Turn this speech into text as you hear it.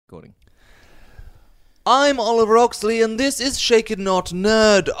Recording. I'm Oliver Oxley, and this is Shake It Not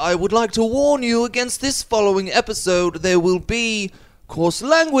Nerd. I would like to warn you against this following episode. There will be coarse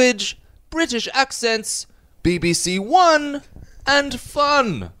language, British accents, BBC One, and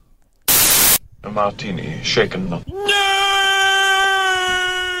fun. A martini, shaken not.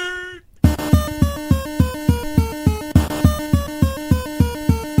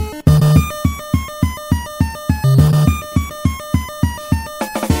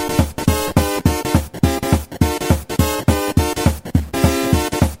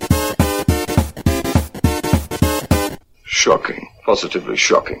 Shocking. Positively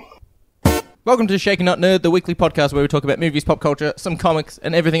shocking. Welcome to Shake It Not Nerd, the weekly podcast where we talk about movies, pop culture, some comics,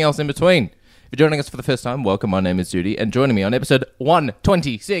 and everything else in between. If you're joining us for the first time, welcome. My name is Judy, and joining me on episode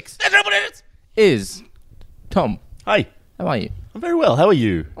 126 is Tom. Hi, How are you? I'm very well. How are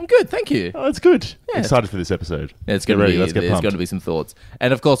you? I'm good, thank you. Oh, it's good. Yeah. Excited for this episode. Yeah, it's Get going to ready. be. Let's get There's pumped. going to be some thoughts,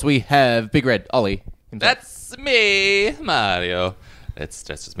 and of course we have Big Red Ollie himself. That's me, Mario. That's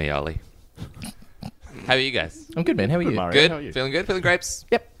just me, Ollie. How are you guys? I'm good, man. How are you? Mario. Good? How are you? Feeling good? Feeling grapes?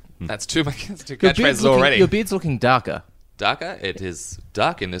 Yep. That's two Your catchphrases already. Your beard's looking darker. Darker? It is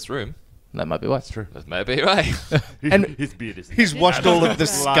dark in this room. That might be why. It's true. That may be right. And- his beard is. He's washed all of the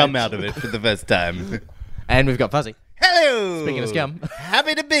scum out of it for the first time. And we've got Fuzzy. Hello! Speaking of scum.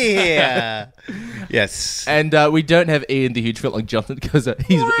 Happy to be here. Yes. And we don't have Ian, the huge footlong Johnson, because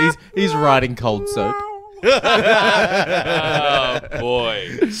he's riding cold soap. Oh,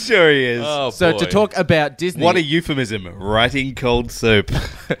 boy. Sure he is. Oh, So boy. to talk about Disney, What a euphemism. Writing cold soap.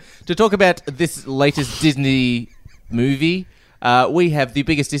 to talk about this latest Disney movie, we have the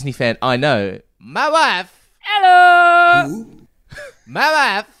biggest Disney fan I know, my wife. Hello. My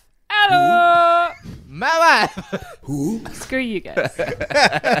wife. Hello. My wife. Screw you guys.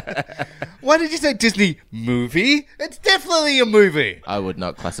 Why did you say Disney movie? It's definitely a movie. I would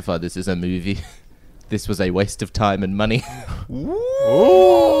not classify this as a movie. This was a waste of time and money. Ooh,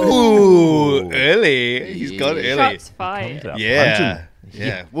 early. He's got early. Shots fired. Yeah.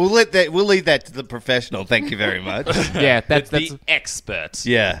 Yeah. We'll leave that to the professional. Thank you very much. Yeah, that's the expert.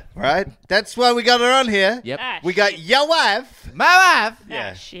 Yeah. Right? That's why we got her on here. Yep. Ah, We got your wife. My wife.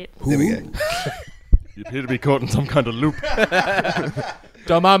 Yeah. shit. There we go. You appear to be caught in some kind of loop.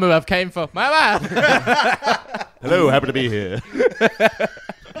 Dormammu, I've came for my wife. Hello, happy to be here.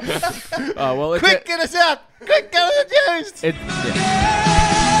 Oh well, it's Quick, get us out. Quick, go with the news.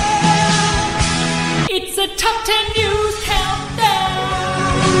 It's a top 10 news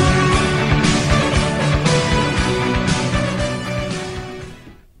countdown.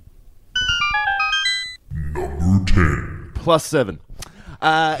 +7.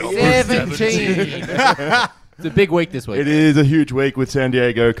 17. It's a big week this week. It is a huge week with San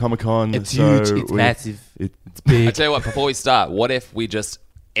Diego Comic-Con. It's so huge. It's massive. It's I big. tell you what, before we start, what if we just,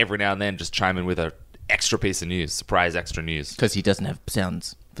 every now and then, just chime in with an extra piece of news, surprise extra news? Because he doesn't have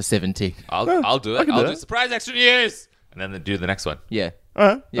sounds for 70. I'll do I it. can I'll do do it. surprise extra news! And then do the next one. Yeah.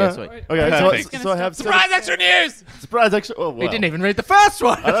 Alright, Yeah, alright. sweet. Okay, Perfect. so I have Surprise extra news! surprise extra. Oh, wow. He didn't even read the first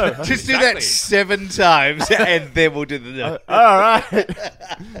one. Just do that 7 times, and then we'll do the next. All right.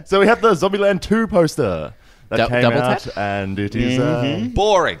 So we have the Zombieland 2 poster that came double out, tap? and it is.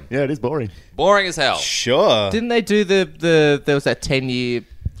 Boring. Yeah, it is boring. Boring as hell. Sure. Didn't they do the there was that 10-year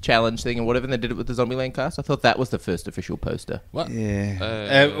challenge thing or whatever, and they did it with the Zombieland cast? I thought that was the first official poster. What?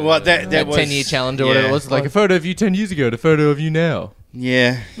 Yeah. What that That was 10-year challenge or whatever it yeah. was. Like a photo of you 10 years ago and a photo of you now.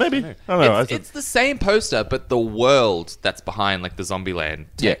 Yeah. Maybe. I don't know. It's the same poster, but the world that's behind like the Zombieland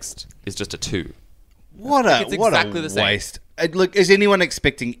text is just a 2. What a It's what exactly a the same. waste. Look, is anyone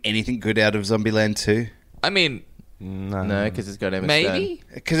expecting anything good out of Zombieland 2? I mean, No, because it's got Emma maybe. Stone.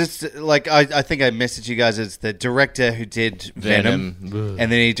 Because it's like I think I messaged you guys. It's the director who did Venom, and then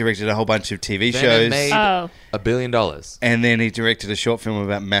he directed a whole bunch of TV Venom shows, made Oh. $1 billion. and then he directed a short film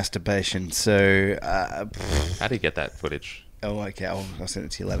about masturbation. So, How do you get that footage? oh, okay, I'll send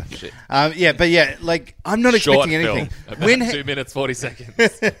it to you later. Shit. Yeah, but yeah, like I'm not Short expecting anything. film. About 2 minutes 40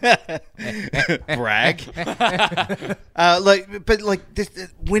 seconds. Brag.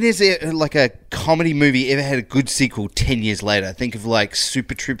 When is it like a comedy movie ever had a good sequel 10 years later? Think of like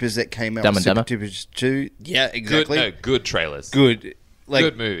Super Troopers that came out. Dumb and Super Dumber. Troopers 2. Yeah, Good, exactly. no, good trailers. Good. Like,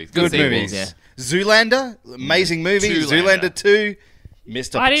 Good movies. Good Good sequels. movies. Yeah. Zoolander, amazing movie. Zoolander. Zoolander 2,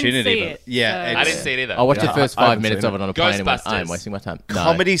 missed I didn't opportunity. see but it, yeah, so- I it's- didn't see it either. I watched the first I 5 haven't minutes seen of it on a plane and went, Ghostbusters. I am wasting my time. No.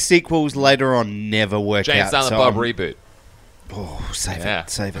 Comedy sequels later on never work James out. Silent so Bob I'm- reboot. Oh, save Yeah. it.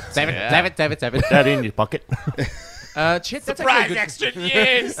 Save it. Save it, Yeah. save it, save it, save it. that in your pocket. Shit, that's Surprise actually a extra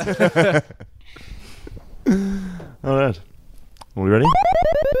news! All right. Are we ready?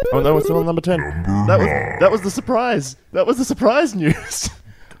 Oh no, it's still on number 10. That was the surprise. That was the surprise news.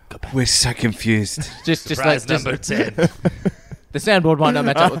 We're so confused. Just Prize like number 10. the soundboard might not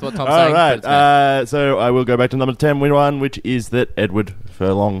match up with what Tom's All saying. right. But it's fine. So I will go back to number 10, which is that Edward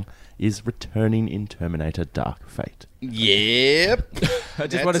Furlong is returning in Terminator Dark Fate. Yep. I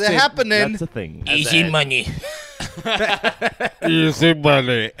just That's want to see. happening. That's a thing. Easy money. Easy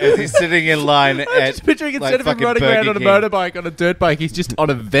money. As he's sitting in line at Just picturing like instead of him fucking running around Burger on a King. motorbike, on a dirt bike, he's just on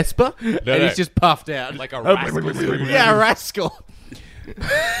a Vespa and he's just puffed out. Like a rascal. Yeah, a rascal.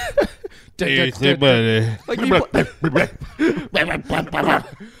 Easy money. Like you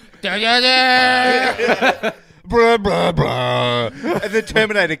Blah, blah, blah. And the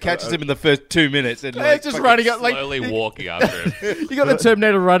Terminator catches him in the first 2 minutes. And He's like, just fucking- running up like Slowly walking after him. you got the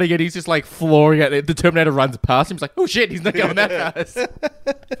Terminator running and he's just like flooring at it. The Terminator runs past him. He's like, oh shit, he's not going that fast.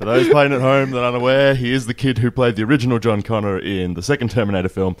 For those playing at home that are unaware, he is the kid who played the original John Connor in the second Terminator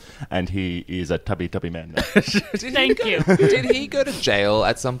film, and he is a tubby man now. Thank you. Did he go to jail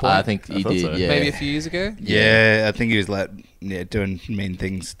at some point? I think he thought did. so. Yeah, Maybe a few years ago? Yeah, I think he was like doing mean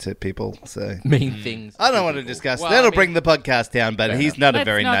things to people. So mean things. I don't want to discuss. Well, That'll I mean- bring the podcast down, but he's not a Let's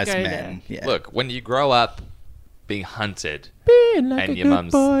very not nice go man. Yeah. Look, when you grow up being hunted Being like and a your good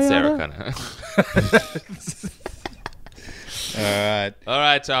mum's boy, Sarah Anna. Connor. All right. All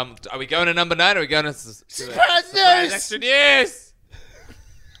right, Tom. Are we going to number 9 or are we going to... Surprise Extra news!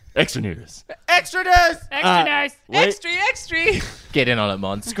 Extra news. Extra news! Extra nice. Extra, extra! Get in on it,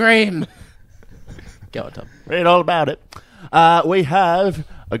 Mon. Scream. Go on, Tom. Read all about it. We have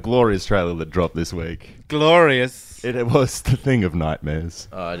a glorious trailer that dropped this week. Glorious. It was The Thing of Nightmares.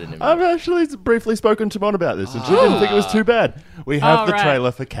 Oh, I didn't even. I've actually briefly spoken to Mon about this, and she didn't think it was too bad. We have Oh, the right.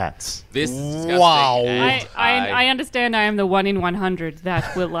 trailer for Cats. This is disgusting. Wow. and I understand I am the 1 in 100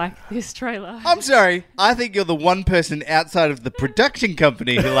 that will like this trailer. I'm sorry. I think you're the one person outside of the production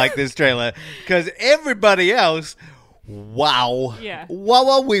company who liked this trailer, because everybody else, wow. Yeah.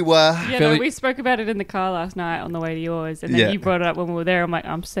 Wow, we were. Yeah, Philly- no, we spoke about it in the car last night on the way to yours, and then Yeah. you brought it up when we were there. I'm like,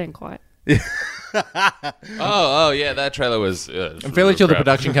 I'm staying quiet. Oh, yeah, that trailer was... I'm fairly sure the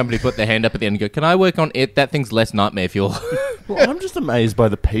production company put their hand up at the end and go, can I work on it? That thing's less nightmare fuel. Well, I'm just amazed by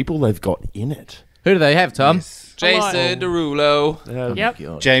the people they've got in it. Who do they have, Tom? Jason Derulo. Yep.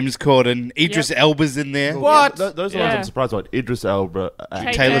 God. James Corden. Idris Elba's in there. What? Those are Yeah. ones I'm surprised about. Idris Elba,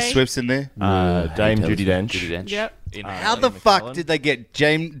 Tay- Taylor Tay. Swift's in there. Dame Judi Dench. Judi Dench. Yep. In How the fuck did they get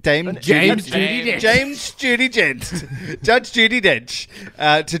Dame James Judi Judi Dench, Judge Judi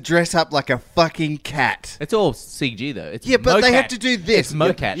Dench, to dress up like a fucking cat? It's all CG, though. It's Yeah, but they mocap. have to do this. It's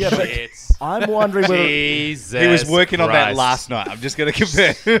mocap. Yeah, but It's... I'm wondering whether... Jesus He was working on that Christ. last night. I'm just going to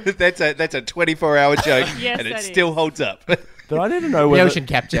compare. that's a 24-hour joke, Yes, and it that still is. holds up. But I need to know The whether... ocean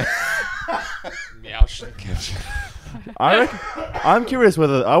capture. Meow, shit, catch. I'm curious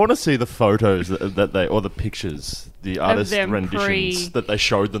whether... I want to see the photos that they... Or the pictures, the artist them renditions pre- that they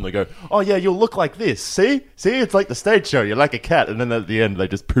showed them. They go, oh, yeah, you'll look like this. See? It's like the stage show. You're like a cat. And then at the end, they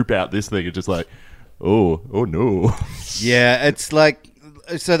just poop out this thing. It's just like, oh no. Yeah, it's like...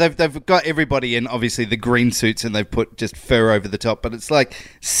 So they've got everybody in, obviously, the green suits, and they've put just fur over the top, but it's like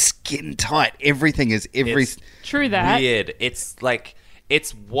skin tight. Everything is every... It's True that. weird. It's like...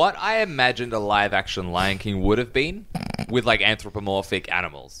 It's what I imagined a live-action Lion King would have been with, like, anthropomorphic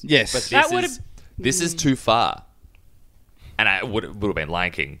animals. Yes. But That this would've- is... This is too far. And I would have been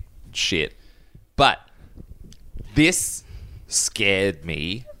Lion King shit. But this scared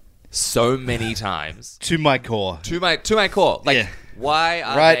me so many times To my core. to my core. Like, Yeah. why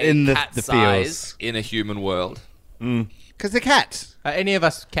are Right they in the cat feels. size in a human world? Because they're cats. Any of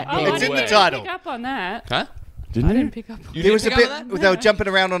us cat Oh, people? I It's in didn't the title. pick up on that. Huh? Didn't I you? didn't pick up on There was a pick bit... up on They were jumping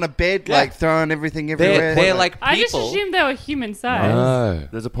around on a bed, like throwing everything everywhere. They're like people. I just assumed they were human size. Oh.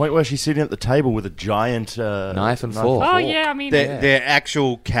 There's a point where she's sitting at the table with a giant... Knife and fork. Oh, yeah, I mean... They're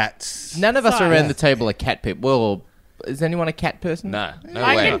actual cats. None of us Sorry. around the table are cat people. Well, is anyone a cat person? No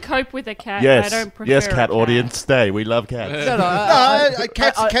I way. can cope with a cat. Yes, I don't prefer yes, a cat audience, stay. We love cats. No, No,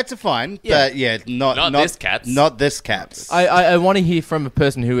 cats are fine, but yeah, not this cats. Not this cats. I want to hear from a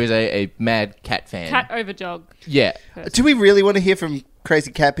person who is a mad cat fan. Cat over dog. Yeah. Do we really want to hear from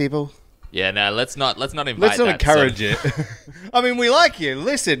crazy cat people? Yeah, no, let's not invite Let's not that, encourage so- it. I mean, we like you.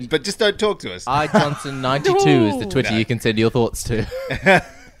 Listen, but just don't talk to us. Johnson92 is the Twitter No. you can send your thoughts to.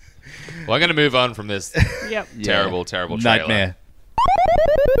 Well, I'm going to move on from this Yep. terrible trailer. Nightmare.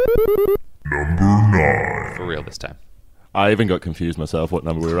 For real this time. I even got confused myself what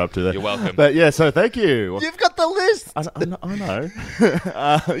number we were up to there. You're welcome. But yeah, so thank you. You've got the list. I know.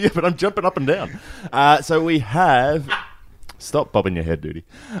 Yeah, but I'm jumping up and down. So we have Stop bobbing your head, duty.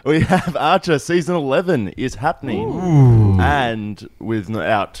 We have Archer season 11 is happening, and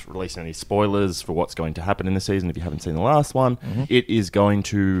without releasing any spoilers for what's going to happen in the season, if you haven't seen the last one, it is going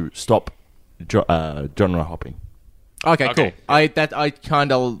to stop genre hopping. Okay, Okay. cool. I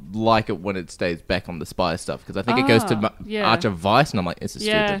kind of like it when it stays back on the spy stuff because I think it goes to yeah. Archer Vice, and I'm like, this is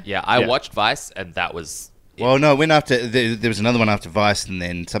Yeah. stupid. Yeah, I Yeah. watched Vice, and that was it. Well, no, it went after. There was another one after Vice, and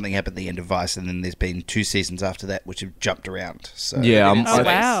then something happened at the end of Vice, and then there's been 2 seasons after that, which have jumped around. So Yeah, in Oh, space.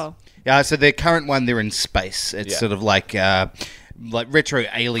 wow. yeah. So their current one, they're in space. It's Yeah. sort of like retro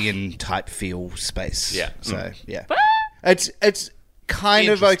alien type feel space. Yeah. So yeah, it's kind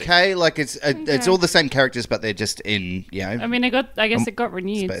of Interesting. okay. Like it's all the same characters, but they're just in I mean, I guess it got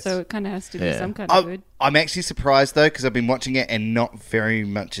renewed, space. so it kind of has to be Yeah. some kind of good. I'm actually surprised though because I've been watching it and not very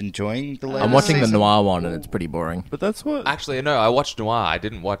much enjoying the latest I'm watching the season. noir one, and it's pretty boring. But that's what... Actually, no, I watched Noir. I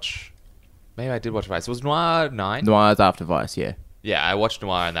didn't watch. Maybe I did watch Vice. Was Noir 9? Noir's after Vice, yeah. Yeah, I watched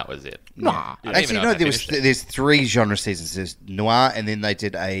Noir, and that was it. Nah. I didn't even Actually, know no. if I finished it. There's 3 genre seasons. There's noir, and then they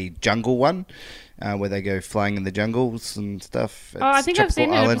did a jungle one, where they go flying in the jungles and stuff. Oh, I It's think I've seen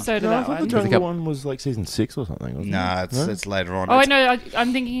Tropical an Island. episode of No, I that thought the one. jungle couple- one was like season 6 or something. Wasn't Nah, it? it's later on. Oh, I It's- know.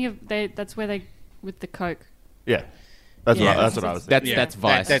 I'm thinking of that's where they with the Coke. Yeah. That's, Yeah. that's what I was thinking. That's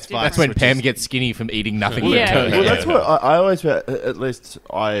Vice. that's Vice, That's when which Pam is- gets skinny from eating nothing Yeah. but Coke. Well, that's what I always, at least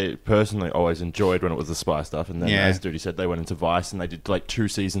I personally always enjoyed when it was the spy stuff. And then, Yeah. as Duty said, they went into Vice and they did like 2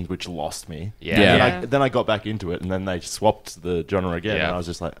 seasons, which lost me. Yeah. Yeah. Yeah. Then I got back into it, and then they swapped the genre again, Yeah. and I was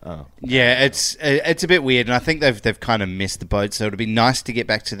just like, oh. Yeah, it's a bit weird, and I think they've kind of missed the boat. So it'd be nice to get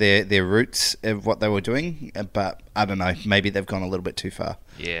back to their roots of what they were doing, but I don't know. Maybe they've gone a little bit too far.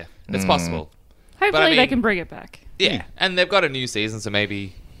 Yeah, it's possible. Hopefully, mean- they can bring it back. Yeah, and they've got a new season, so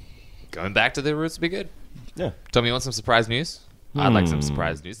maybe going back to their roots would be good. Yeah. Tommy, you want some surprise news? I'd like some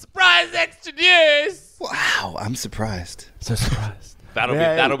surprise news. Surprise extra news! Wow, I'm surprised. So surprised.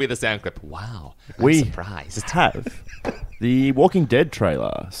 That'll be the sound clip. Wow, I'm We surprised. have the Walking Dead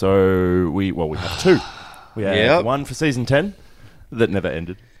trailer. So we have 2. We have Yep. one for season 10 that never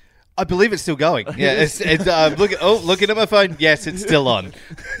ended. I believe it's still going. Yeah, it's looking at my phone. Yes, it's still on.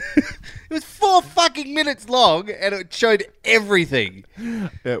 It was 4 fucking minutes long, and it showed everything. Yeah,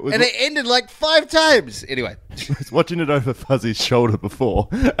 it was, And it ended like 5 times. Anyway, I was watching it over Fuzzy's shoulder before,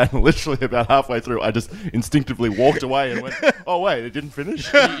 and literally about halfway through, I just instinctively walked away and went, "Oh wait, it didn't finish."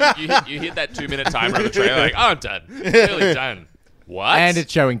 you hit that 2-minute timer on the trailer, like, oh, I'm done. Really done. What? And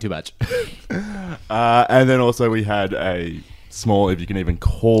it's showing too much. And then also we had a small, if you can even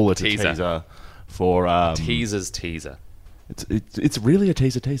call it a Teaser. teaser for teaser's teaser. It's really a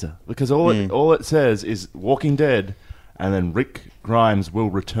teaser because all it says is Walking Dead, and then Rick Grimes will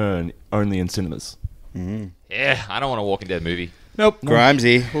return only in cinemas. Yeah, I don't want a Walking Dead movie. Nope.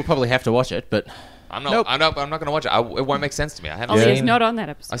 Grimesy. We'll probably have to watch it, but I'm not. Nope. I'm not going to watch it. It won't make sense to me. I haven't. Oh, Seen, he's not on that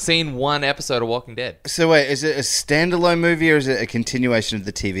episode. I've seen 1 episode of Walking Dead. So wait, is it a standalone movie or is it a continuation of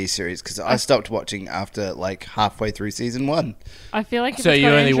the TV series? Because I stopped watching after like halfway through season 1. I feel like if So it's you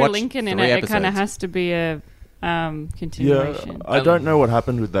got only Andrew watched Lincoln in 3 it, it kind of episodes? has to be a continuation. I don't know what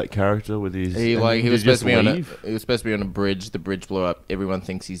happened with that character with his. he did was supposed just to be on a, leave? he was supposed to be on a bridge. The bridge blew up. Everyone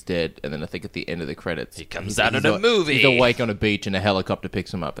thinks he's dead, and then I think at the end of the credits, He comes out in a movie. He's awake on a beach, and a helicopter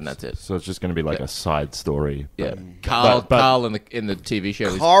picks him up, and that's it. So it's just going to be like Yeah. a side story. Yeah, but- Carl. but- Carl in the TV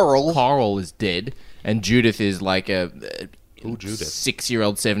show. Carl is dead, and Judith is like a Judith?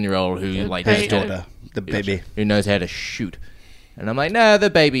 6-year-old, 7-year-old who like Hey, His daughter, the baby. who knows how to shoot. And I'm like, no, the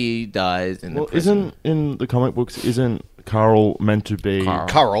baby dies in the Well, prison. isn't in the comic books? Isn't Carl meant to be Carl,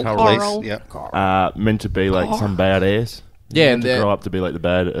 Carl. please. Yep. meant to be like some badass? Yeah, and to the- grow up to be like the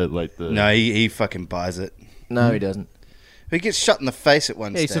bad, like the. No, he fucking buys it. No, he doesn't. He gets shot in the face at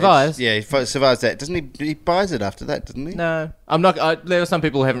one Yeah, he stage. survives. Yeah, he survives that. Doesn't he? He buys it after that, doesn't he? No, I'm not. There are some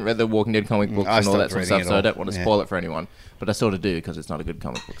people who haven't read the Walking Dead comic books I and all that stopped sort of reading stuff, it so I all. don't want to Yeah. spoil it for anyone. But I sort of do because it's not a good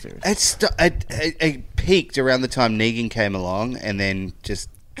comic book series. It peaked around the time Negan came along, and then just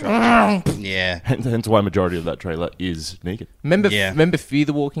dropped. Yeah. Hence why majority of that trailer is Negan. Remember Fear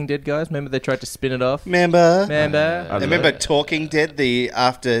the Walking Dead, guys? Remember they tried to spin it off? Remember? Remember? I don't Remember know. Talking Dead, the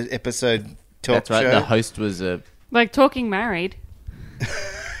after episode talk That's right. show? The host was a. Like Talking Married.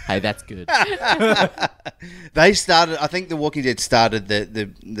 Hey, that's good. They started. I think The Walking Dead started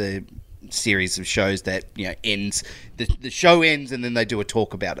the series of shows that ends. The show ends, and then they do a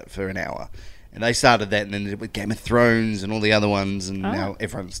talk about it for an hour. And they started that, and then with Game of Thrones and all the other ones, and now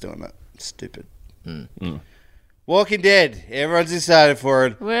everyone's doing it. Stupid. Walking Dead. Everyone's excited for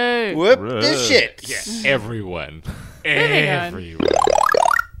it. Whoa. Whoop the shit. Everyone. Moving on. Everyone.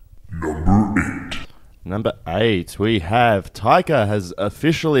 Number 8, we have Taika has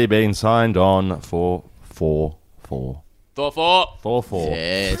officially been signed on for 4. Thor 4. Thor 4.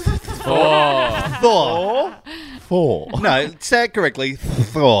 Yes. Thor. 4. No, say it correctly.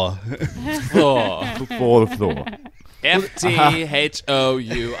 Thor. Thor. For Thor. FTHOUR.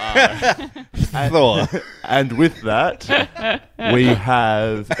 Thor. And with that, we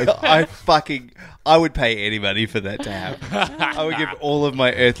have... I would pay anybody for that to happen. I would give all of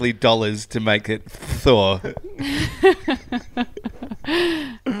my earthly dollars to make it Thor.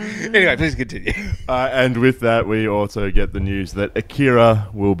 Anyway, please continue. and with that, we also get the news that Akira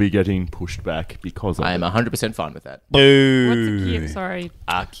will be getting pushed back because of I am it. 100% fine with that. What's the key? Sorry.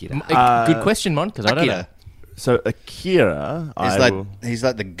 Akira. Good question, Mon, because I don't know. Akira. So Akira, He's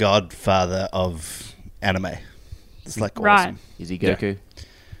like the godfather of anime. It's like awesome. Right. Is he Goku?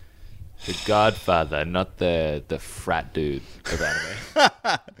 The Godfather, not the frat dude of anime.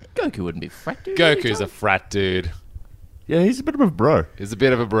 Goku wouldn't be frat dude. Goku's a frat dude. Yeah, he's a bit of a bro. He's a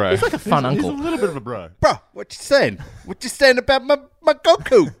bit of a bro. He's like a fun He's a uncle. little bit of a bro. Bro, what you saying? What you saying about my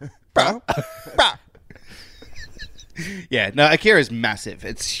Goku? Bro. Yeah, no, Akira is massive.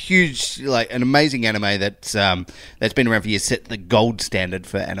 It's huge, like an amazing anime that's been around for years, set the gold standard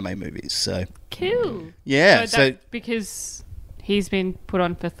for anime movies. So Cool. yeah, So that's because he's been put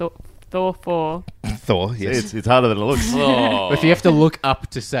on for Thor 4. Thor, yes. It's harder than it looks. Oh. If you have to look up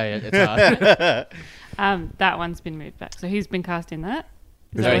to say it, it's hard. That one's been moved back. So he's been cast in that?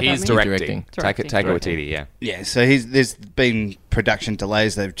 Is that No, what that he's means? directing. Directing. Taika Waititi, yeah. Yeah, so there's been production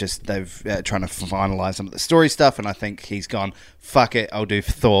delays. They've trying to finalize some of the story stuff, and I think he's gone, fuck it, I'll do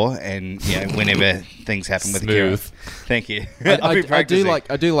Thor, and whenever things happen with Akira. Smooth. Thank you. I I'll be do practicing.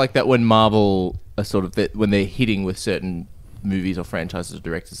 like that when Marvel are sort of when they're hitting with certain movies or franchises or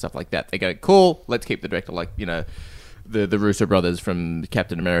directors and stuff like that. They go, cool, let's keep the director. Like, the Russo brothers from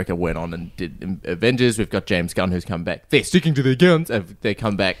Captain America went on and did Avengers. We've got James Gunn who's come back. They're sticking to their guns. They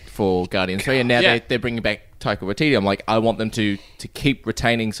come back for Guardians 3, and now Yeah. they're bringing back Taika Waititi. I'm like, I want them to keep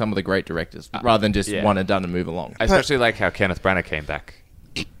retaining some of the great directors rather than just yeah. one and done and move along. I especially like how Kenneth Branagh came back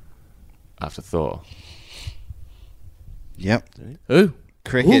after Thor. Yep. Ooh.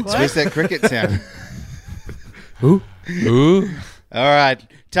 Crickets. Where's that cricket sound? Ooh. All right.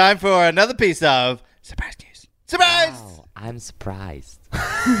 Time for another piece of surprise news. Surprise! I'm surprised. All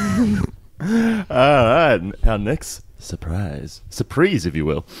right, our next surprise, if you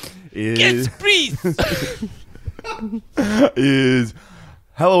will, is is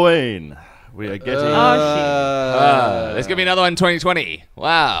Halloween. We are getting There's going to be another one in 2020.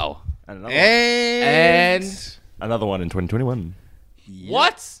 Wow. and another, And another one in 2021.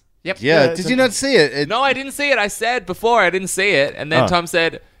 What? yep. Yeah, did you not see it? No, I didn't see it. I said before I didn't see it. And then Oh. Tom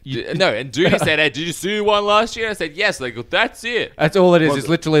said, no. And Judy said, hey, did you see one last year? I said, yes. They go, that's it. That's all it is. It's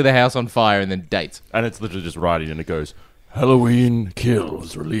literally the house on fire and then dates. And it's literally just writing, and it goes, Halloween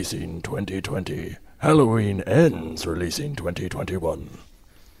Kills releasing 2020. Halloween Ends releasing 2021.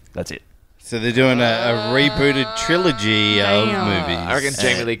 That's it. So they're doing a rebooted trilogy of Damn. movies. I reckon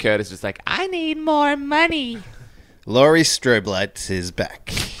Jamie Lee Curtis is just like, I need more money. Laurie Strobel is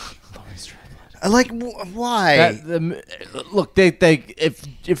back. Like, why? Look,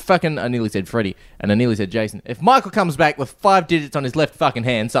 if fucking, I nearly said Freddy, and I nearly said Jason. If Michael comes back with 5 digits on his left fucking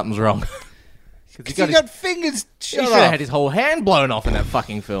hand, something's wrong. Because he got fingers He shut should have off. had his whole hand blown off in that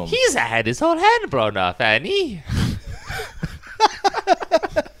fucking film. He's had his whole hand blown off, Annie.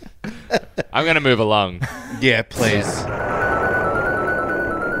 I'm going to move along. Yeah, please.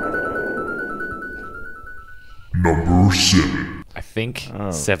 Number 7. I think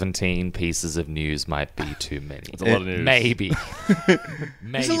 17 pieces of news might be too many. It's a lot of news. Maybe.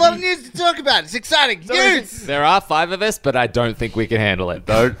 There's a lot of news to talk about. It's exciting. News! There are 5 of us, but I don't think we can handle it.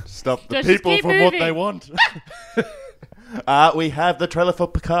 Don't stop the Just people keep from what moving. they want. We have the trailer for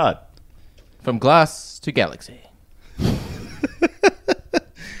Picard. From Glass to Galaxy.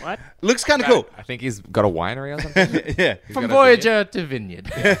 What? Looks kind of cool. I think he's got a winery or something. Yeah. From Voyager to Vineyard.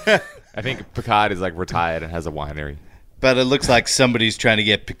 I think Picard is like retired and has a winery. But it looks like somebody's trying to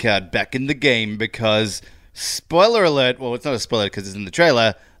get Picard back in the game because, spoiler alert, well, it's not a spoiler because it's in the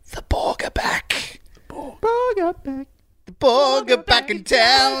trailer, the Borg are back. The Borg are back in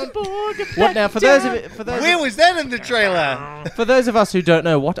town. What now? For those Where was that in the trailer? for those of us who don't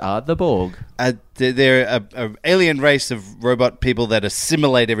know, what are the Borg? They're a alien race of robot people that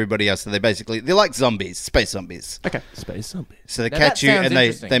assimilate everybody else. So they're like zombies, space zombies. Okay. Space Zombies. So they Now catch that you sounds and they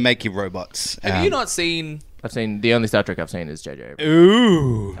interesting. make you robots. Have you not seen... I've seen the only Star Trek I've seen is JJ Abrams.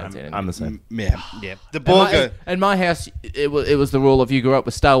 Ooh. I haven't seen I'm any. the same. Yeah. The Borg are... In my house, it was the rule of you grew up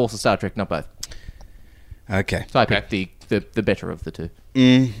with Star Wars or Star Trek, not both. Okay. So I picked the better of the two.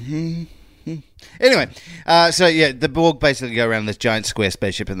 Mm-hmm. Anyway, so yeah, the Borg basically go around this giant square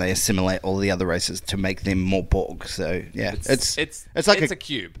spaceship and they assimilate all the other races to make them more Borg. So yeah, it's like a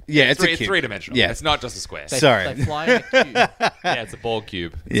cube. Yeah, it's a It's cube. three-dimensional. Yeah. It's not just a square. They, Sorry. They fly in a cube. Yeah, it's a Borg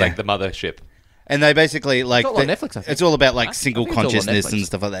cube. It's Yeah. like the mothership. And they basically like all on Netflix, I think. it's all about like single I think it's all on consciousness Netflix. and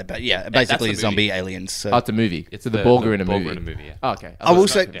stuff like that. But yeah, basically the zombie movie. aliens. So Oh, it's a movie. It's So the the Borg are in a Borg movie. are in a movie, yeah. Oh, okay. I will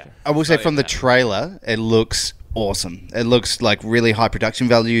say, yeah. from the trailer, it looks awesome. It looks like really high production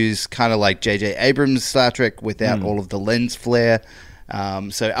values, kind of like J.J. Abrams' Star Trek without all of the lens flare.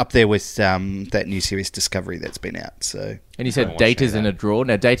 So up there with that new series Discovery that's been out. So And you said watch Data's any of in a drawer.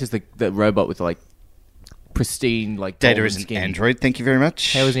 Now, Data's the robot with like pristine, like Data golden is an skin. android. Thank you very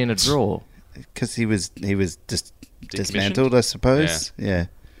much. How is he in a drawer? Because he was just dismantled, I suppose. Yeah.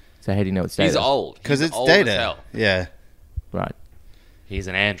 So how do you know it's Data? He's old. Because He's it's old as Data. hell. Yeah. Right. He's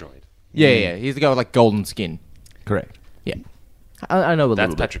an android. Yeah. He's the guy with like golden skin. Correct. Yeah. I know a That's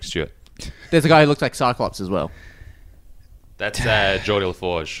little bit. Patrick Stewart. There's a guy who looks like Cyclops as well. That's Geordie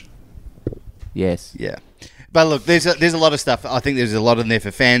LaForge. Yes. Yeah. But look, there's a lot of stuff. I think there's a lot in there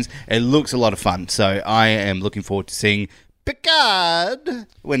for fans. It looks a lot of fun. So I am looking forward to seeing Picard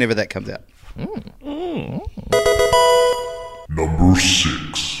whenever that comes out. Number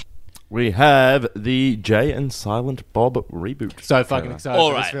 6. We have the Jay and Silent Bob reboot. So fucking excited All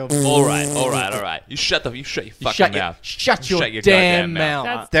for right, this film. all right. You shut your fucking mouth. Shut your goddamn damn mouth.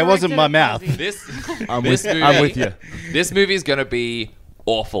 That's That wasn't directed my at mouth. Fuzzy. This I'm this with, movie, I'm with you. This movie is gonna be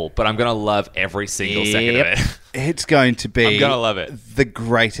awful, but I'm gonna love every single second of it. It's going to be I'm gonna love it. the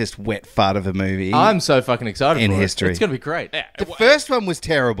greatest wet fart of a movie. I'm so fucking excited In for history. it. It's gonna be great. Yeah, the first one was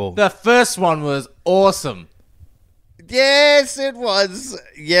terrible. The first one was awesome. Yes, it was.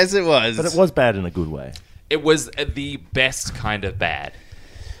 Yes, it was. But it was bad in a good way. it was the best kind of bad.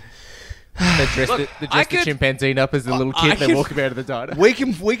 They dressed, Look, the I could- chimpanzee up as a little I kid. They could- walk about at the diner. We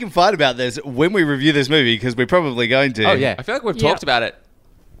can fight about this when we review this movie because we're probably going to. Oh yeah, I feel like we've Yeah. talked about it.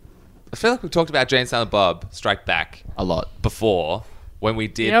 I feel like we've talked about Jane Silent Bob Strike Back a lot. before when we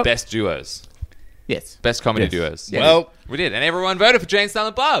did Yep. best duos, Yes, best comedy Yes. duos. Yeah. Well, We did, and everyone voted for Jane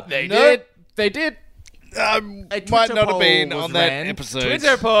Silent Bob. they No. did. They did. I Twitter might not have poll been was on that ran. episode.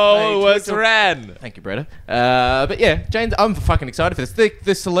 Twitter poll Hey, was Twitter- ran. Thank you, Bretta. But yeah, James, I'm fucking excited for this.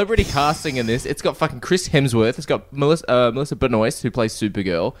 The celebrity casting in this, it's got fucking Chris Hemsworth. It's got Melissa Benoist, who plays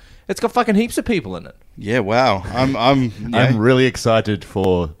Supergirl. It's got fucking heaps of people in it. Yeah, wow. I'm I'm really excited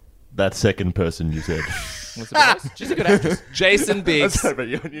for that second person you said. Melissa Benoist, she's a good actress. Jason Biggs, Sorry, but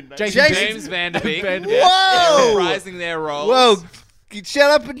your name. James Van Der Beek, Whoa! reprising their roles. Whoa!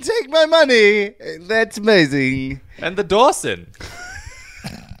 Shut up and take my money. That's amazing. And the Dawson.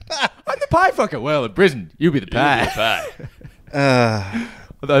 I'm the pie fucker. Well, in prison, you be the pie. Bye.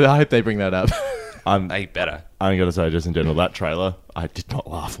 Although I hope they bring that up. They better. I'm going to say, just in general, that trailer, I did not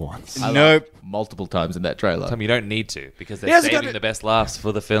laugh once. I Nope. laughed multiple times in that trailer. Tom, you don't need to because they're He hasn't got saving it. the best laughs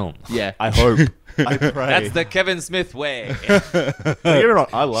for the film. Yeah. I hope. I pray. That's the Kevin Smith way. Don't get me wrong,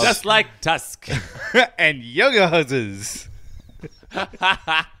 I love Just like Tusk. And yoga hoses.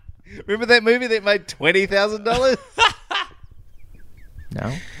 Remember that movie that made $20,000?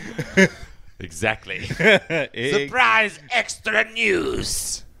 No. Exactly. Surprise extra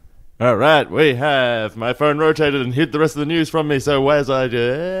news. All right, we have my phone rotated and hid the rest of the news from me. So as I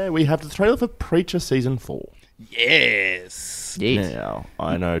do, we have the trailer for Preacher season 4. Yes. Yes. Now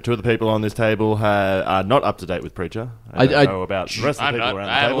I know two of the people on this table are not up to date with Preacher. I don't I- know about the rest of the I'm people not. around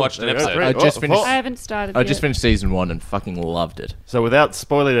I the haven't table. watched an There we go. episode. Three. I just finished- I haven't started I yet. just finished season 1 and fucking loved it. So without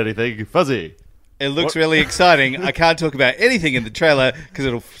spoiling anything, Fuzzy. It looks What? really exciting. I can't talk about anything in the trailer because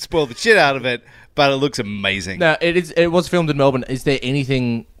it'll spoil the shit out of it, but it looks amazing. Now, it was filmed in Melbourne. Is there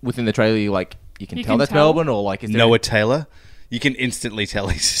anything within the trailer you can You tell can that's tell? Melbourne, or like is there Noah Taylor, you can instantly tell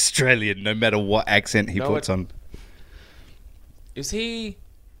he's Australian no matter what accent he Noah- puts on. Is he?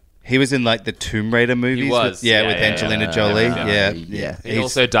 He was in like the Tomb Raider movies. was. With Yeah, Angelina yeah. Jolie. Yeah. Yeah. He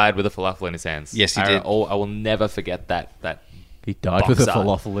also died with a falafel in his hands. Yes, he I did. I will never forget that. he died with a box art.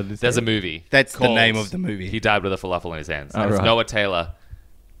 falafel in his There's a hand? movie. That's the called name of the movie. He died with a falafel in his hands. Oh, And it's right. Noah Taylor.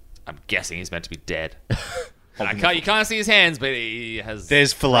 I'm guessing he's meant to be dead. And you can't see his hands, but he has.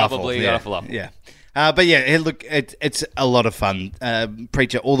 There's falafel. Probably yeah. got a falafel. Yeah. But yeah, it's a lot of fun.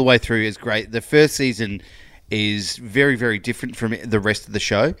 Preacher all the way through is great. The first season is very, very different from the rest of the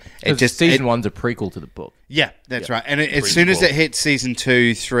show. Season 1's a prequel to the book. Yeah, that's right. And as soon as it hits season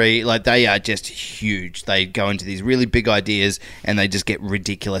 2, 3, like they are just huge. They go into these really big ideas and they just get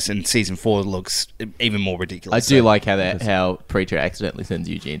ridiculous. And season 4 looks even more I ridiculous. do like how Preacher accidentally sends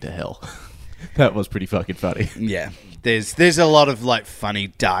Eugene to hell. That was pretty fucking funny. Yeah. There's a lot of like funny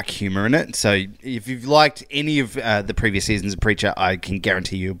dark humor in it. So if you've liked any of the previous seasons of Preacher, I can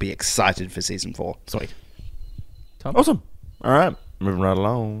guarantee you'll be excited for season 4. Sweet. Awesome. All right, moving right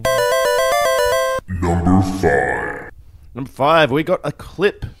along. Number 5. Number 5, we got a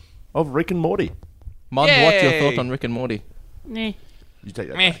clip of Rick and Morty. Mon, what's your Yay. thought on Rick and Morty? Nah, You take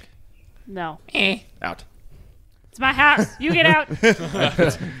that Meh. back. no. Out. It's my house. You get out.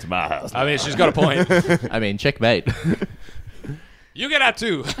 To my house. I mean, she's got a point. I mean, checkmate. You get out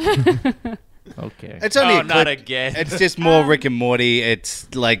too. Okay. It's only Oh, a not clip. again. It's just more Rick and Morty.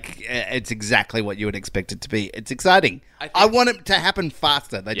 It's like it's exactly what you would expect it to be. It's exciting. I want it to happen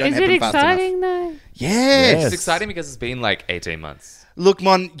faster. They don't Is happen it fast enough. exciting though? Yes. It's exciting because it's been like 18 months. Look,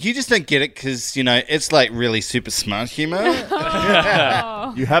 Mon, you just don't get it because it's like really super smart humor.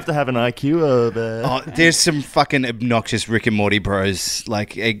 You have to have an IQ there. Oh, there's some fucking obnoxious Rick and Morty bros.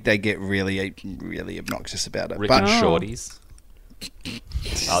 Like they get really, really obnoxious about it. Rick But and Shorties.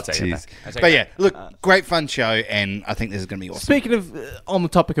 I'll take it Jeez. back. I'll take But it yeah, look, great fun show, and I think this is going to be awesome. Speaking of, on the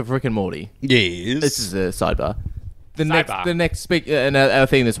topic of Rick and Morty, Yes. this is a sidebar. Sidebar. The next and our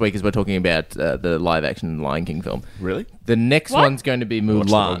theme this week is we're talking about the live-action Lion King film. Really? The next What? one's going to be Watch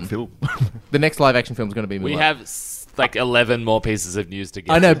the wrong Mulan. film. The next live-action film is going to be Mulan. We have like 11 more pieces of news to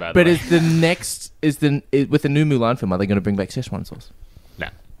get I know, to, by the but way. is the next with the new Mulan film? Are they going to bring back Szechuan sauce? No.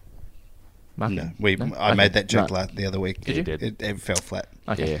 Mark? No, I Okay. made that joke No. the other week. Did you? Did. It fell flat.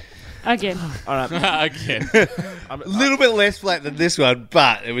 Okay. Again. Again. A little bit less flat than this one,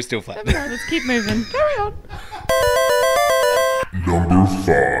 but it was still flat. Let's keep moving. Carry on. Number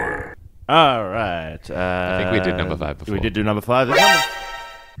 5. All right. I think we did number 5 before. We did do number 5.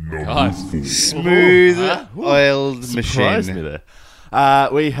 Number God. 4. Smooth oiled Surprised me machine. there.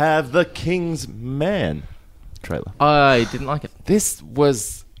 We have the King's Man trailer. I didn't like it. This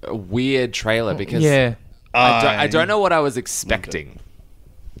was a weird trailer because Yeah. I don't know what I was expecting,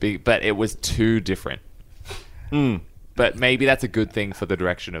 but it was too different. But maybe that's a good thing for the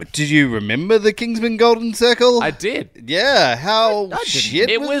direction of. Did you remember the Kingsman Golden Circle? I did. Yeah, how didn't. shit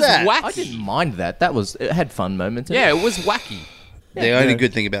It was was that? wacky. I didn't mind that. It had fun moments. in Yeah, it. it was wacky. The only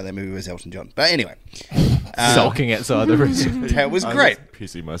good thing about that movie was Elton John. But anyway, Sulking outside the room that was I great. was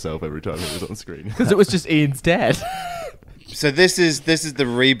pissing myself every time he was on screen. because it was just Ian's dad. So this is the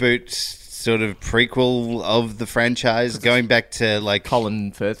reboot sort of prequel of the franchise, going back to like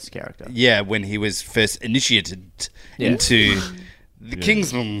Colin Firth's character. when he was first initiated Yeah. into the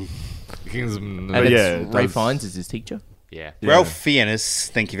Kingsman. And yeah, it's it Ray does. Fiennes is his teacher. Yeah. Ralph Fiennes,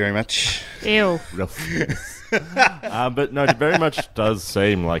 thank you very much. Ew. But no, it very much does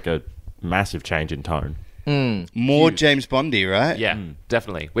seem like a massive change in tone. More James Bondy, right? Yeah,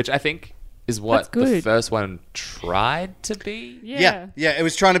 definitely. Which I think is what That's the good. first one tried to be. Yeah. Yeah, it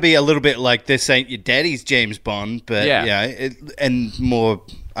was trying to be a little bit like this ain't your daddy's James Bond, but Yeah. and more.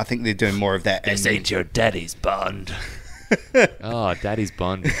 I think they're doing more of that. and, your daddy's Bond. Oh, daddy's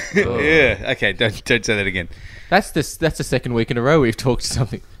Bond. Oh. yeah. Okay, don't say that again. That's the second week in a row we've talked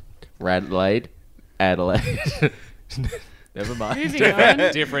something. Radelaide, Adelaide. Never mind. Moving on.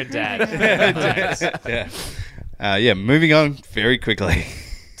 Different dad. Yeah. Moving on very quickly.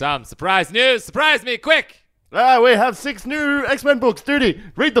 Tom, surprise news! Surprise me, quick! We have 6 new X-Men books. Duty,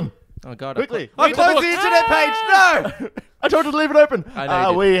 read them. Oh God! Quickly. Read the Close book. the internet page. No! I told you to leave it open. I know you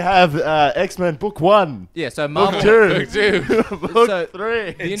did. We have X-Men book 1. Yeah. So Marvel. Book 2. Dude. book So-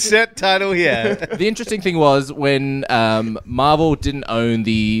 3. Insert title here. The interesting thing was when Marvel didn't own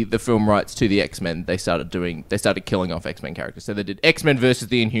the film rights to the X-Men, they started killing off X-Men characters. So they did X-Men versus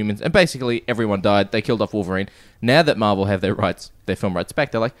the Inhumans, and basically everyone died. They killed off Wolverine. Now that Marvel have their film rights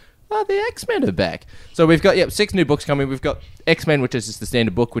back, they're like, oh, the X-Men are back. So we've got 6 new books coming. We've got X-Men, which is just the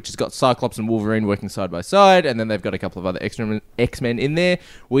standard book, which has got Cyclops and Wolverine working side by side, and then they've got a couple of other X-Men in there.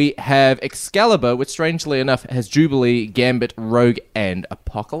 We have Excalibur, which strangely enough has Jubilee, Gambit, Rogue, and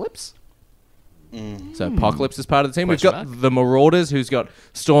Apocalypse. So Apocalypse is part of the team. We've Question got the Marauders, who's got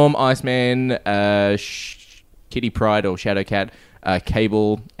Storm, Iceman, Kitty Pryde or Shadowcat,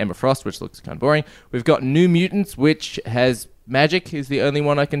 Cable, Emma Frost, which looks kind of boring. We've got New Mutants, which has Magic, is the only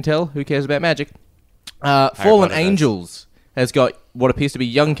one I can tell. Who cares about Magic? Fallen Potter does. Angels has got what appears to be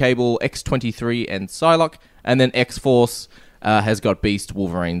Young Cable, X-23, and Psylocke. And then X-Force has got Beast,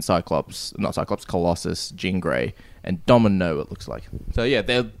 Wolverine, Colossus, Jean Grey, and Domino, it looks like. So yeah,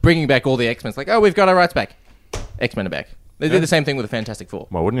 they're bringing back all the X-Men. It's like, oh, we've got our rights back. X-Men are back. They did the same thing with the Fantastic Four.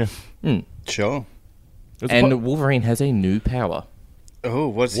 Why wouldn't you? Sure. And Wolverine has a new power. Oh,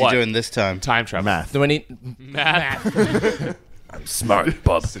 what's What? he doing this time? Time travel. Math. So when he... Math. Smart,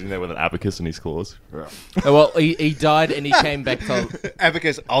 Bob. Sitting there with an abacus in his claws. Oh, well, he died and he came back to...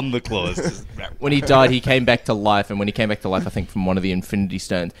 Abacus on the claws. When he died, he came back to life. And when he came back to life, I think from one of the Infinity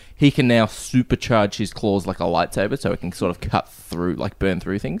Stones, he can now supercharge his claws like a lightsaber, so it can sort of cut through, like burn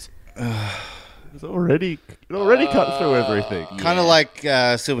through things. It's already cut through everything. Kind of like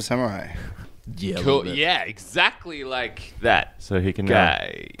Silver Samurai. Yeah, a Cool. little bit. Yeah, exactly like that. So he can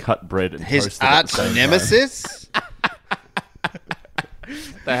Guy. now cut bread and His toast it at the arch same nemesis.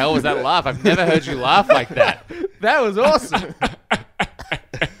 The hell was that laugh? I've never heard you laugh like that. That was awesome.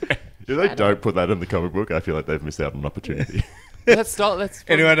 If they don't put that in the comic book, I feel like they've missed out on an opportunity. Let's start. Let's.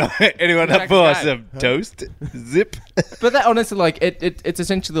 Anyone up Jack for Guy. some toast? Zip. But that honestly, like, it's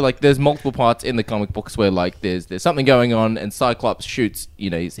essentially like there's multiple parts in the comic books where like there's something going on, and Cyclops shoots, you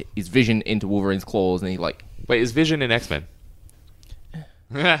know, his vision into Wolverine's claws, and he like. Wait, is Vision in X-Men?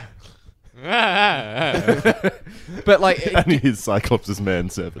 But like, And he is Cyclops'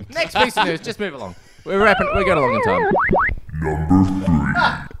 manservant. next piece of news, just move along. We're going along in time.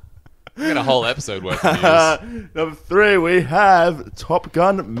 Number 3. We got a whole episode worth of news. Number 3, we have Top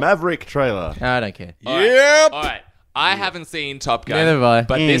Gun Maverick trailer. I don't care. Yep. All right. I haven't seen Top Gun. Neither have I.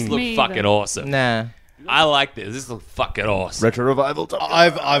 But this looked Me fucking either. awesome. Nah. I like this. This looks fucking awesome. Retro Revival Top Gun.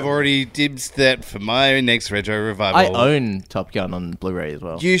 I've already dibs that for my next retro revival. I own Top Gun on Blu-ray as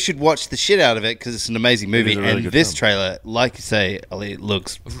well. You should watch the shit out of it because it's an amazing movie. is a really And good this film. trailer, like you say, Ali, it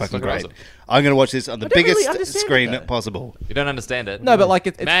looks fucking fucking great. awesome. I'm going to watch this on the don't really biggest understand it, screen though. possible. You don't understand it. No, but like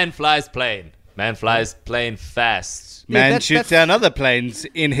it's Man flies plane. Man flies plane fast. Yeah, Man that- shoots that's- down other planes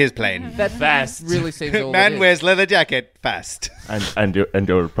in his plane. that Fast. really seems all Man it is. wears leather jacket fast. And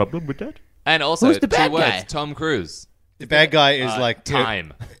your problem with that? And also, Who's the 2 bad words. guy? Tom Cruise. The bad guy is like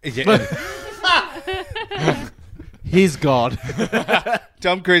Time. Yeah. His god.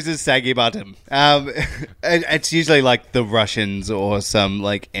 Tom Cruise's saggy bottom. It's usually like the Russians or some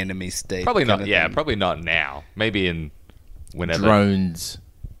like enemy state. Probably kind not. of Yeah, thing. probably not now. Maybe in whenever. Drones.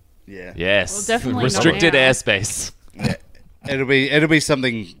 Yeah. Yes. Well, definitely not Restricted now. airspace. It'll be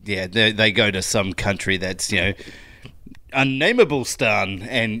something. Yeah, they go to some country that's unnameable stan,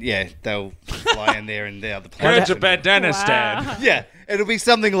 and yeah, they'll fly in there and the other planet. Wow. Yeah, it'll be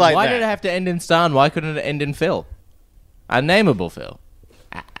something like Why that. did it have to end in Stan? Why couldn't it end in Phil? Unnameable Phil.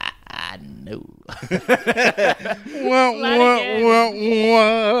 No.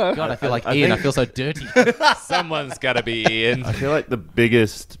 God, I feel like Ian. I feel so dirty. Someone's got to be Ian. I feel like the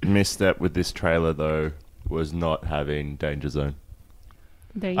biggest misstep with this trailer, though, was not having Danger Zone.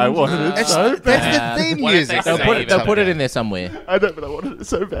 I wanted it That's, so bad. that's the theme What if they music. say They'll They'll put it in there somewhere. I know, but I wanted it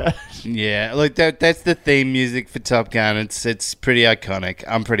so bad. Yeah, like that's the theme music for Top Gun. It's pretty iconic.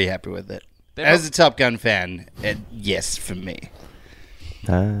 I'm pretty happy with it. As a Top Gun fan, yes for me.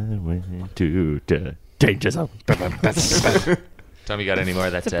 I went to the Danger Zone. Tom, you got any more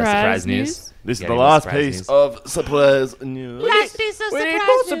of that Surprise surprise news? news? This is Yeah, the any more last surprise piece news? of surprise news. Last piece of We need surprise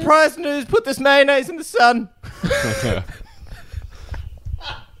more news. surprise news. Put this mayonnaise in the sun.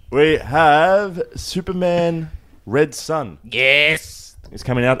 We have Superman Red Sun. Yes. It's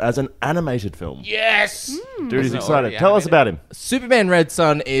coming out as an animated film. Yes. Dude, he's Wasn't it excited. already Tell us animated? about him. Superman Red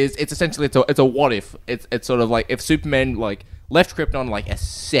Sun is essentially it's a what if. It's sort of like if Superman like left Krypton like a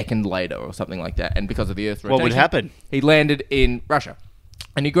second later or something like that, and because of the Earth's rotation, What would happen? He landed in Russia,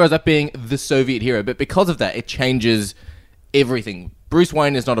 and he grows up being the Soviet hero. But because of that, it changes everything. Bruce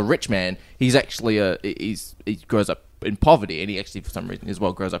Wayne is not a rich man. He's actually he grows up in poverty, and he actually, for some reason, as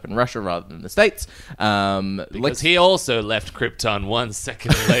well, grows up in Russia rather than the States. Because he also left Krypton 1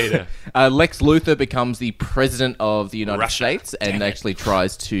 second later. Lex Luthor becomes the president of the United Russia. States and actually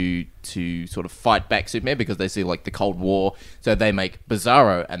tries to sort of fight back Superman because they see like the Cold War. So they make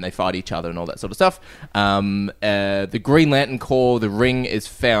Bizarro and they fight each other and all that sort of stuff. The Green Lantern Corps, the ring is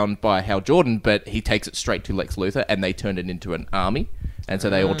found by Hal Jordan, but he takes it straight to Lex Luthor and they turn it into an army. And so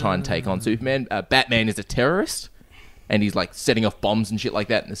they all try and take on Superman. Batman is a terrorist. And he's like setting off bombs and shit like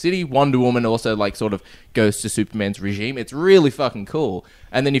that in the city. Wonder Woman also like sort of goes to Superman's regime. It's really fucking cool.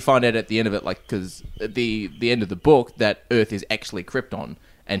 And then you find out at the end of it, like, because at the end of the book, that Earth is actually Krypton,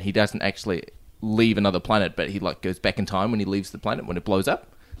 and he doesn't actually leave another planet, but he like goes back in time when he leaves the planet when it blows up.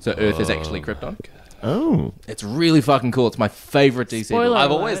 So Earth is actually Krypton. Oh. It's really fucking cool. It's my favorite DC. Spoiler. book. I've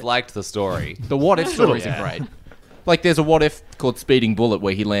alert. always liked the story. The what if stories Yeah. are great. Like there's a what if called Speeding Bullet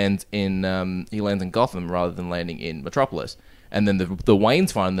where he lands in Gotham rather than landing in Metropolis. And then the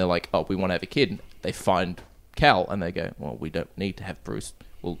Waynes find they're like, oh, we want to have a kid. They find Cal and they go, well, we don't need to have Bruce.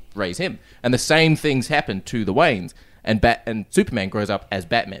 We'll raise him. And the same things happen to the Waynes. And Superman grows up as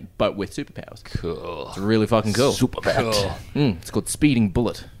Batman, but with superpowers. Cool. It's really fucking cool. Cool. It's called Speeding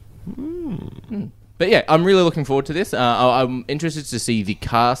Bullet. But yeah, I'm really looking forward to this. I'm interested to see the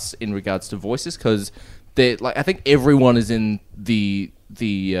cast in regards to voices because I think everyone is in the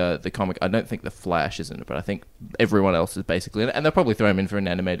comic. I don't think the Flash is in it, but I think everyone else is basically in it, and they'll probably throw him in for an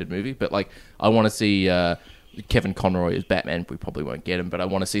animated movie. But like, I want to see Kevin Conroy as Batman. We probably won't get him, but I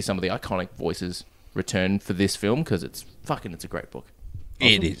want to see some of the iconic voices return for this film because it's a great book.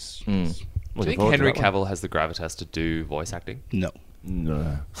 It is. Do you think Henry Cavill has the gravitas to do voice acting? No.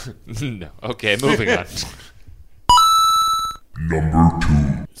 No. No. Okay, moving on. Number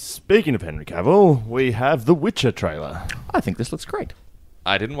 2. Speaking of Henry Cavill, we have the Witcher trailer. I think this looks great.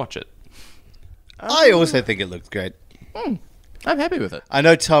 I didn't watch it. I also think it looks great. I'm happy with it. I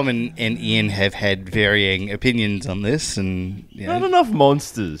know Tom and Ian have had varying opinions on this, and Not enough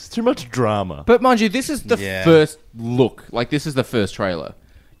monsters. Too much drama. But mind you, this is the Yeah. first look. Like, this is the first trailer.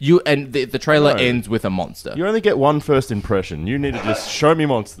 The trailer ends with a monster. You only get one first impression. You need to just show me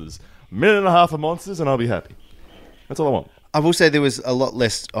monsters. A minute and a half of monsters and I'll be happy. That's all I want. I will say there was a lot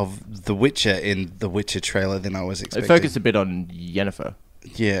less of The Witcher in the Witcher trailer than I was It expecting. focused a bit on Yennefer.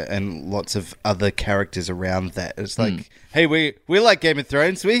 Yeah, and lots of other characters around that. It's like, hey, we like Game of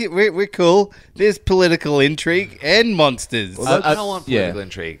Thrones. We're cool. There's political intrigue and monsters. I don't want yeah. political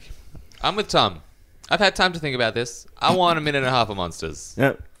intrigue. I'm with Tom. I've had time to think about this. I want a minute and a half of monsters.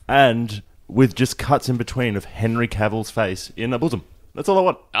 Yeah. And with just cuts in between of Henry Cavill's face in a bosom. That's all I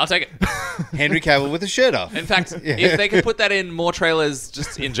want. I'll take it. Henry Cavill with a shirt off. In fact, if they could put that in more trailers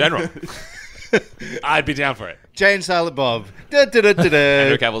just in general, I'd be down for it. Jay and Silent Bob. Da, da, da, da,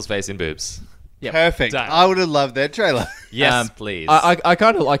 Henry da. Cavill's face in boobs. Perfect. Done. I would have loved that trailer. Yes, please. I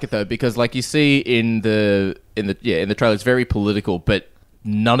kind of like it though because like you see in the trailer, it's very political, but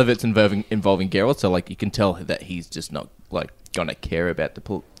none of it's involving Geralt. So like you can tell that he's just not like gonna care about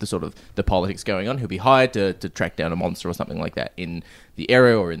the sort of the politics going on. He'll be hired to track down a monster or something like that in the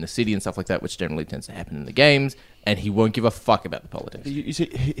area or in the city and stuff like that, which generally tends to happen in the games. And he won't give a fuck about the politics. You see,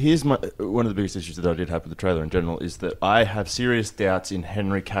 here's one of the biggest issues that I did have with the trailer in general is that I have serious doubts in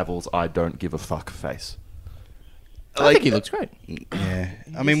Henry Cavill's I don't give a fuck face. I think he looks great. Yeah.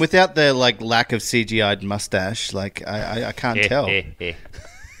 I mean, without the lack of CGI'd mustache, I can't tell.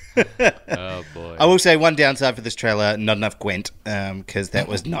 Oh, boy. I will say one downside for this trailer, not enough Gwent, because that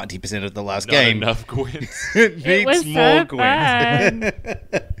was 90% of the last Not game. enough Gwent. It It needs was more so Gwent.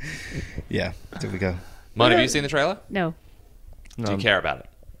 fun. Yeah, there we go. Mon, have you seen the trailer? No. Do you care about it?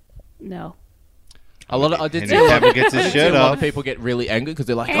 No. I did see Henry a lot Cavill gets his of shirt off. people get really angry because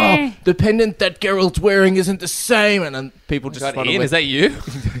they're like, Eh. "Oh, the pendant that Geralt's wearing isn't the same," and then people just God, responded Ian, with, is that you?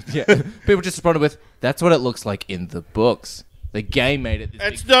 yeah, people just responded with, "That's what it looks like in the books. The game made it." This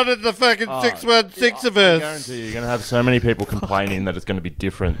It's not in the fucking 616 of I us. guarantee you're going to have so many people complaining that it's going to be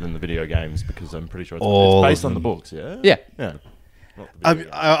different than the video games because I'm pretty sure All it's of based on the them. books, yeah? Yeah. Yeah. Not the video games.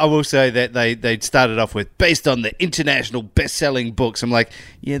 I will say that they started off with based on the international best-selling books. I'm like,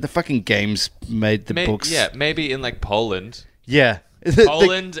 yeah, the fucking games made the books. Yeah, maybe in Poland. Yeah.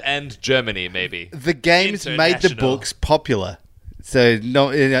 Poland and Germany, maybe. The games made the International. books popular. So no,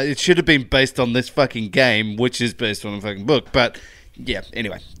 it should have been based on this fucking game, which is based on a fucking book. But yeah,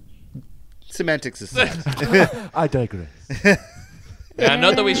 anyway, semantics aside. I digress. Now,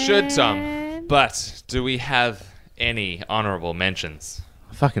 not that we should, Tom, but do we have any honorable mentions?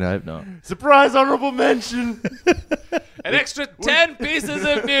 I fucking hope not. Surprise honorable mention! An extra 10 pieces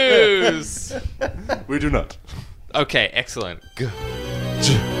of news! We do not. Okay, excellent.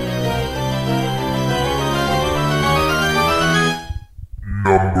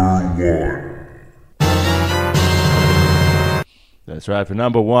 Number 1. That's right. For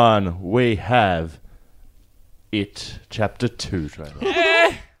number 1, we have It Chapter 2 trailer.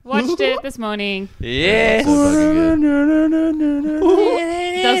 Watched it this morning. Yes! It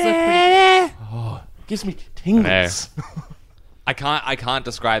does look pretty. Gives me tingles. I can't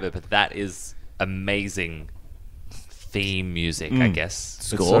describe it, but that is amazing theme music, I guess. It's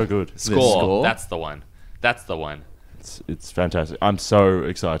so good. Score. That's the one. That's the one. It's fantastic. I'm so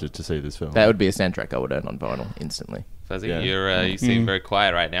excited to see this film. That would be a soundtrack I would own on vinyl instantly. Fuzzy, Yeah. you seem very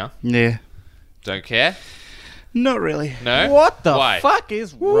quiet right now. Yeah, Don't care? not really. No? What the Why? fuck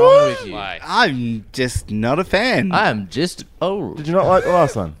is wrong with you? Why? I'm just not a fan. I'm just old. Did you not like the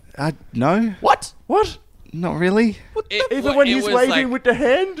last one? No, What? What? not really. Even when he's waving with the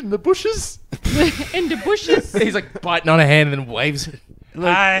hand in the bushes? In the bushes. He's like biting on a hand and then waves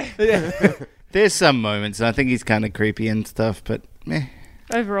it. There's some moments, and I think he's kind of creepy and stuff, but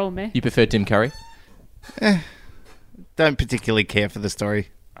Overall, meh. You prefer Tim Curry? don't particularly care for the story.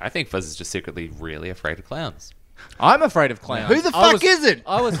 I think Fuzz is just secretly really afraid of clowns. I'm afraid of clowns. Who the fuck is it?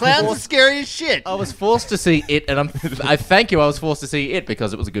 I was Clowns are forced, scary as shit. I was forced to see it, and I thank you. I was forced to see it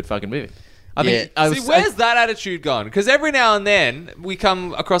because it was a good fucking movie. I think I was, See, where's that attitude gone? Because every now and then we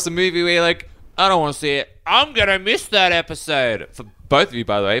come across a movie where you're like, I don't want to see it. I'm going to miss that episode. For both of you,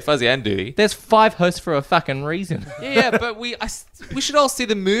 by the way, Fuzzy and Duty. there's 5 hosts for a fucking reason. Yeah, but we should all see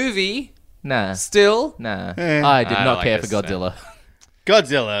the movie Nah. still. Nah. I did I not like care this, for Godzilla.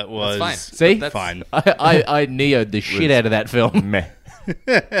 Godzilla was fine. See? That's fine. I neoed the shit out of that film. Meh.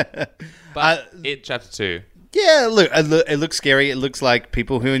 But It Chapter 2. Yeah, look, it looks scary. It looks like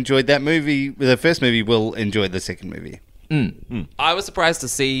people who enjoyed that movie, the first movie, will enjoy the second movie. I was surprised to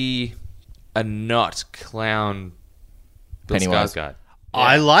see a not clown Bill Pennywise. Skarsgård.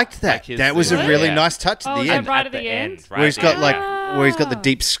 I liked that. Like his- that was a really Yeah. nice touch at Oh, the yeah, end. right at the end? right Where he's at got the like, end. where he's got the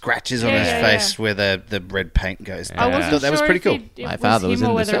deep scratches on Yeah, his yeah, face yeah. where the red paint goes. I wasn't that was sure pretty if cool. it My was father was him in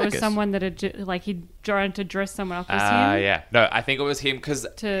or the whether it was circus. someone that had like he'd trying to dress someone up as him. Yeah. No, I think it was him because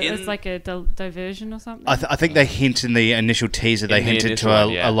It's like a diversion or something. I think they hint in the initial teaser. They In the hinted initial to one,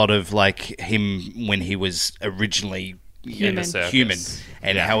 yeah. a lot of like him when he was originally Human. human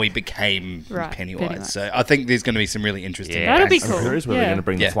and Yeah. how he became Right, Pennywise. Pennywise. So I think there's going to be some really interesting. Yeah. That'd be facts. cool. I'm curious whether they're Yeah. going to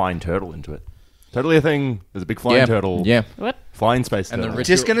bring Yeah. the flying turtle into it. Totally a thing. There's a big flying Yeah. turtle. Yeah. What? Flying space And the turtle. rich-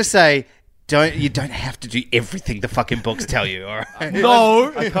 Just going to say, you don't have to do everything the fucking books tell you. All right.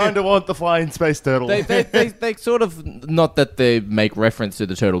 No, I kind of want the flying space turtle. They sort of, not that they make reference to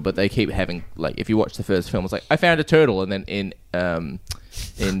the turtle, but they keep having, like, if you watch the first film, it's like, I found a turtle, and then in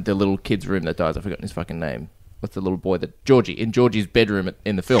the little kid's room that dies, I've forgotten his fucking name. What's the little boy in Georgie's bedroom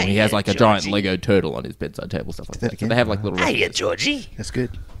in the film, he has like a giant Lego turtle on his bedside table, stuff like that. So they have like little references. That's good.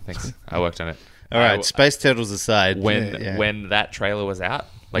 Thanks. I worked on it. All right, space turtles aside. When when that trailer was out,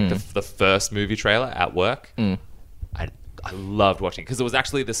 like the first movie trailer at work, I loved watching because it was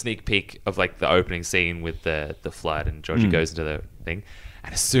actually the sneak peek of like the opening scene with the flood and Georgie goes into the thing,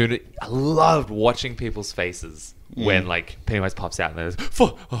 and I loved watching people's faces when like Pennywise pops out and there's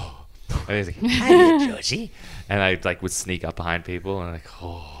and he's like, "Hey, Georgie," and I like would sneak up behind people and like,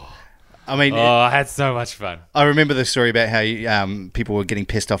 I mean, I had so much fun. I remember the story about how people were getting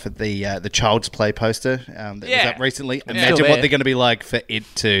pissed off at the Child's Play poster that was Yeah. up recently. still Imagine what there. they're going to be like for it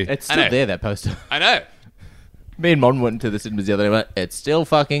to. It's I still know. there, that poster. I know. Me and Mon went to the cinemas the other day, and went, it's still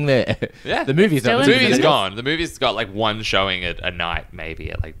fucking there. Yeah. The movie's Still not. The in movie's cinemas. gone. The movie's got like one showing at a night,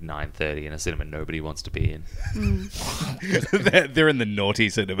 maybe at like 9:30 in a cinema nobody wants to be in. They're in the naughty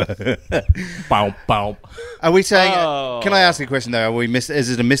cinema. Bow, bow. Are we saying? Oh. Can I ask you a question though? Is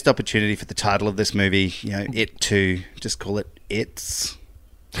it a missed opportunity for the title of this movie? You know, It 2. Just call it It's.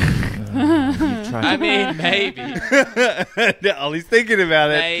 I mean, maybe. Ollie's thinking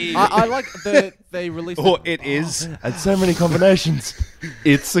about it. Maybe. I like they released. Or It Is. and so many combinations.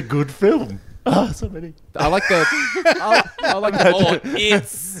 It's a good film. So many. I like the. I like Or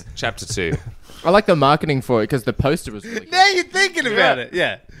it's Chapter 2. I like the marketing for it because the poster was really cool. Now you're thinking about it.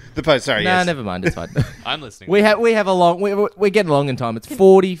 Yeah. The post. Sorry. Nah, yes. never mind. It's fine. I'm listening. we have a long. We're getting along in time. It's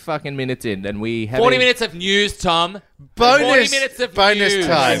 40 fucking minutes in, and we have 40 minutes of news, Tom. Bonus. 40 minutes of bonus news.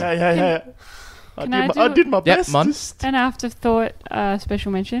 time. Hey. Can I I do did my Yep, best. Mon. Just- an afterthought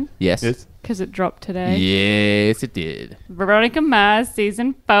special mention Yes. Yes. because it dropped today. Yes, it did. Veronica Mars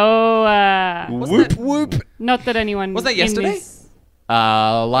season 4. Whoop whoop. Not that anyone Was that in yesterday? this-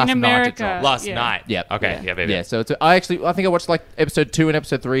 Last In night it America. dropped. Last Yeah. night. Yeah. Okay. Yeah, baby. Yeah. So it's I think I watched like episode 2 and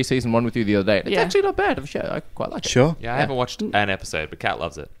episode 3, season 1 with you the other day. It's Yeah. actually not bad of a show. I quite like it. Sure. Yeah, I haven't watched an episode, but Kat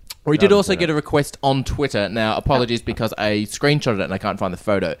loves it. We did also get a request on Twitter. Now, apologies because I screenshotted it and I can't find the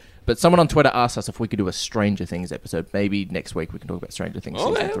photo. But someone on Twitter asked us if we could do a Stranger Things episode. Maybe next week we can talk about Stranger Things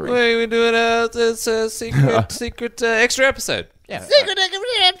season 3. We're doing a secret extra episode. Yeah.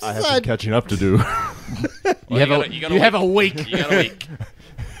 I have some catching up to do. You have a week. You got a week.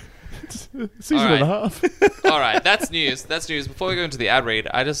 Season All right. and a half. All right, that's news. That's news. Before we go into the ad read,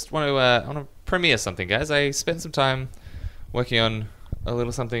 I just want to premiere something, guys. I spent some time working on a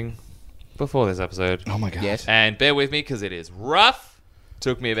little something before this episode. Oh my god. Yes. And bear with me because it is rough.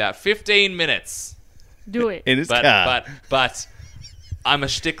 Took me about 15 minutes. Do it. In his But car. but I'm a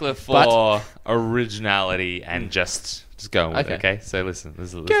stickler for originality and just going with it, Okay. okay? So listen.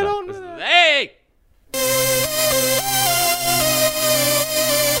 Listen Get up, on with listen. it. Hey!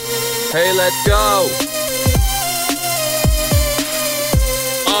 Hey, let's go!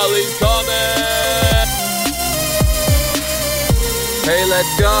 Ollie's coming! Hey,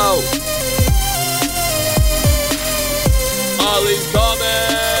 let's go! Ollie's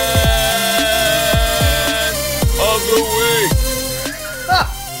coming! Of the week!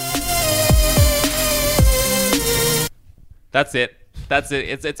 That's it. That's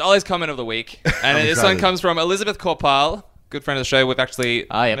it. It's Ollie's comment of the week. And this one excited. comes from Elizabeth Corpal. good friend of the show. We've actually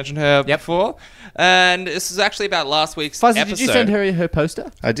Yep. mentioned her Yep. before. And this is actually about last week's Fuzzy, episode. did you send her poster?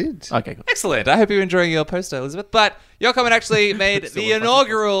 I did. Okay, cool. Excellent. I hope you're enjoying your poster, Elizabeth. But your comment actually made the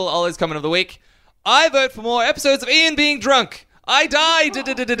inaugural Ollie's comment of the week. I vote for more episodes of Ian being drunk. I died.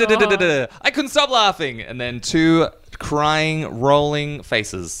 I couldn't stop laughing. And then 2 crying, rolling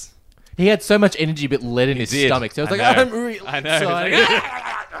faces. He had so much energy, but lead in his did. stomach. So I was I like, know. I'm really I know. He was sorry. like,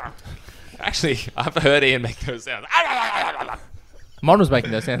 actually, I've heard Ian make those sounds. Mon was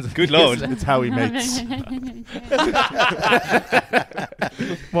making those sounds. Good lord. It's how he mates.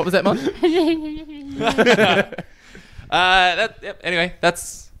 What was that, Mon? Anyway,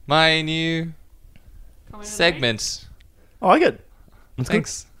 that's my new segment. Oh, I get.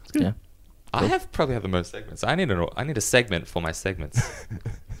 Thanks. Yeah. I probably have the most segments. I need a segment for my segments.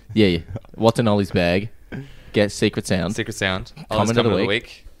 Yeah. What's in Ollie's bag? Get secret sound. Secret sound. Comment of the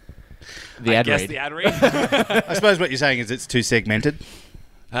week. The ad Guess read. the ad read. I suppose what you're saying is it's too segmented.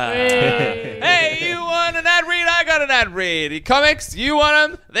 Hey, you want an ad read? I got an ad read. Comics, you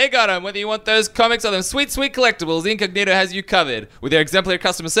want them? They got them. Whether you want those comics or them sweet, sweet collectibles, Incognito has you covered. With their exemplary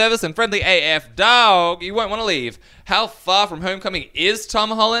customer service and friendly AF dog, you won't want to leave. How far from Homecoming is Tom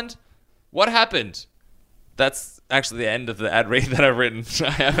Holland? What happened? That's actually the end of the ad read that I've written.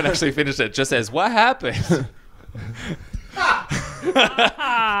 I haven't actually finished it. It just says, what happened?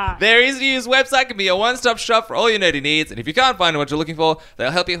 Their easy-to-use website can be a one-stop shop for all your nerdy needs, and if you can't find what you're looking for,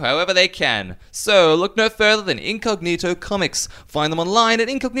 they'll help you however they can. So, look no further than Incognito Comics. Find them online at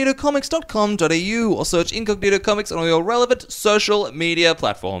incognitocomics.com.au or search Incognito Comics on all your relevant social media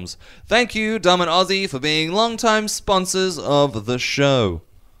platforms. Thank you, Dumb and Aussie, for being long-time sponsors of the show.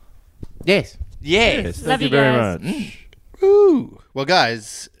 Yes. Yes. Thank Love you you very guys. much. Ooh. Well,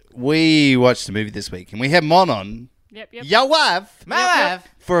 guys, we watched a movie this week, and we have Mon on. Yep. Your wife. My wife.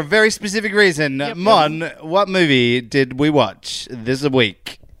 For a very specific reason. Mon, what movie did we watch this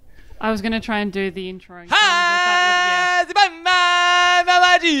week? I was going to try and do the intro. Hi,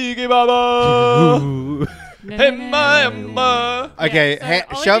 Okay, Yeah,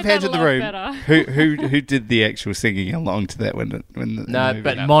 so show Ollie of did hands that in the a lot room. better. Who did the actual singing along to that when the No, movie-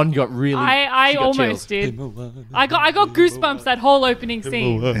 but Mon got really. I she got almost chills. did. I got goosebumps that whole opening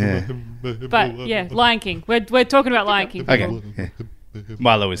scene. Yeah. But yeah, Lion King. We're talking about Lion King. Okay. people. Yeah.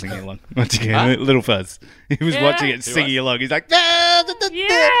 Milo was singing along. Once again, Little Fuzz. He was Yeah. watching it, singing along. He's like, "Da, da, da, da."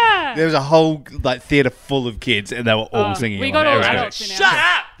 Yeah. There was a whole like theater full of kids, and they were all singing. We along. got all Everyone adults went, in Shut our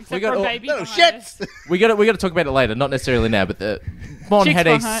up! Except We got for a all- baby Little behind shits. us. We got to talk about it later, not necessarily now, but Mon Chicks had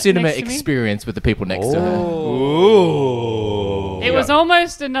a behind- cinema next to me. experience with the people next to her. Ooh. It was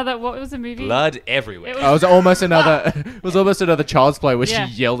almost another. What was the movie? Blood everywhere. It Oh, it was almost another. It was almost another Child's Play where Yeah.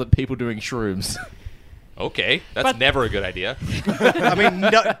 she yelled at people doing shrooms. Okay, that's But- never a good idea. I mean,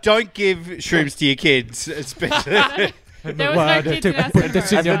 no, don't give shrooms to your kids, especially. There was no kids in our Put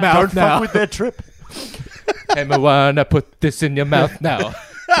this in cinema. your mouth Don't now. fuck with their trip. Hey, Moana, put this in your mouth now.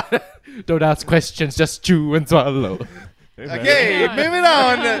 Don't ask questions, just chew and swallow. Okay, Yeah. moving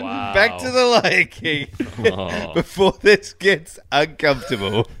on. Wow. Back to the Lion King. Before this gets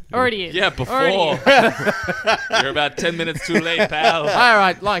uncomfortable. Already is. Yeah, before. Already is. You're about 10 minutes too late, pal. All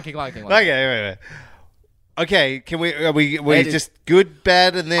right, Lion King. Okay, wait. Okay, can we? Are we It is- just good,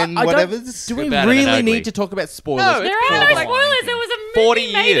 bad, and then I don't- whatever? Do we Good, bad, and really ugly. need to talk about spoilers? No, There It's are called no Lion spoilers. King. It was a 40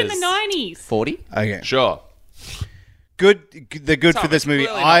 movie made in years. the 90s. 40? Okay, Sure. good. The good for Tom, this it's movie.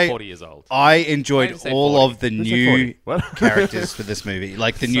 clearly not 40 years old. I Why enjoyed did you say all 40? of the Who said new 40? What? characters for this movie,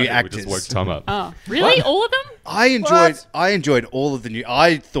 like the new Sorry, actors. We just woke Tom up. Oh, really? All of them? I enjoyed all of the new.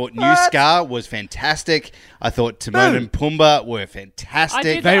 I thought New Scar was fantastic. I thought Timon and Pumbaa were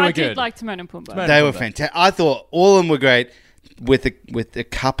fantastic. They were I did good. like Timon and Pumbaa. Timon- They were Pumbaa. fantastic. I thought all of them were great, with a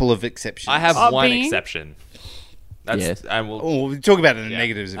couple of exceptions. I have Oh, one being? exception. That's, Yes. and we'll, Oh, we'll talk about it in the yeah.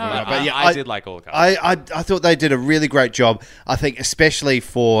 negatives if we Oh. want. But yeah, I did like all the cast. I thought they did a really great job. I think especially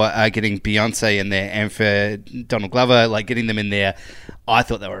for getting Beyonce in there and for Donald Glover, like getting them in there. I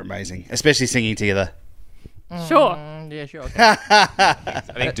thought they were amazing, especially singing together. Sure. Yeah, sure. I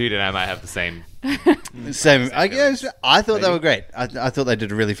think Dude and I might have the same. Same. I guess I thought they were great. I thought they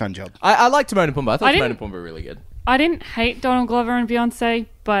did a really fun job. I like Timon and Pumbaa. I thought I Timon and didn't- Pumbaa were really good. I didn't hate Donald Glover and Beyonce,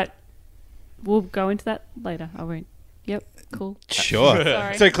 but we'll go into that later. I won't. Yep. Cool. Sure.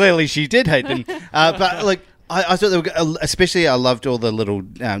 Sorry. So clearly she did hate them. But like, I thought they were, especially I loved all the little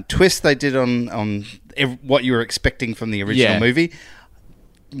twists they did on what you were expecting from the original Yeah. movie.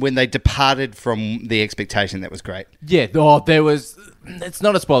 When they departed from the expectation, that was great. Yeah, there was. It's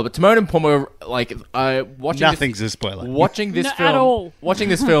not a spoiler, but Timon and Pumbaa, like, watching Nothing's a spoiler. Watching this No, film, at all. watching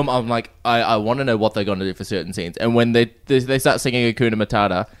this film, I'm like, I want to know what they're going to do for certain scenes. And when they start singing Hakuna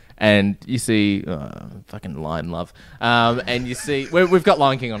Matata, and you see fucking Lion Love, and you see we've got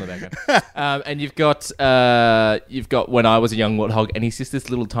Lion King on the background, and you've got When I Was a Young Warthog, and he's just this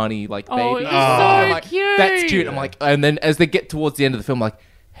little tiny like baby. Oh, it's so I'm like, cute. That's cute. I'm like, and then as they get towards the end of the film, I'm like,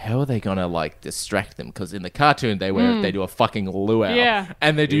 how are they gonna like distract them? Because in the cartoon they do a fucking luau, Yeah.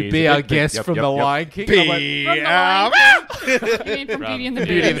 and they do He's Be a Our big- big- Guest yep, from yep, the yep. Lion King. I'm like, From the Lion King. You mean from Beauty and the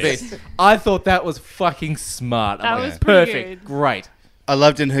Beauty and the Beast? Beast. I thought that was fucking smart. I'm That like, was pretty perfect, good. great. I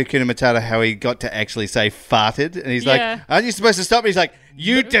loved in Hakuna Matata how he got to actually say farted, and he's Yeah. like, "Aren't you supposed to stop me?" He's like,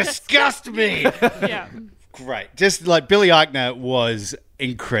 "You disgust me." Yeah. Great, just like Billy Eichner was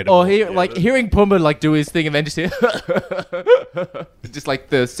incredible. Or hearing Pumbaa like do his thing and then just hear just like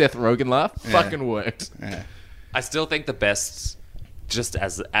the Seth Rogen laugh, fucking worked. I still think the best, just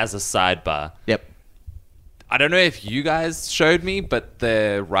as a sidebar. Yep. I don't know if you guys showed me, but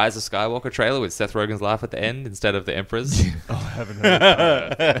the Rise of Skywalker trailer with Seth Rogen's laugh at the end instead of the Emperor's. I haven't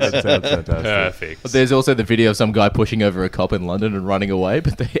heard that sounds fantastic. Perfect. But there's also the video of some guy pushing over a cop in London and running away,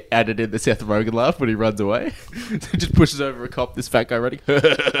 but they added in the Seth Rogen laugh when he runs away. He just pushes over a cop, this fat guy running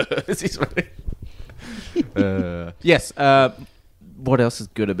as he's running. Yes. What else is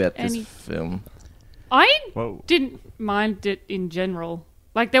good about this Any- film? I Whoa. didn't mind it in general.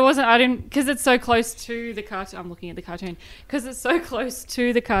 Like there wasn't, I didn't, because it's so close to the cartoon. I'm looking at the cartoon. Because it's so close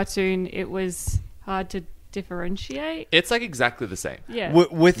to the cartoon, it was hard to differentiate. It's like exactly the same. Yeah.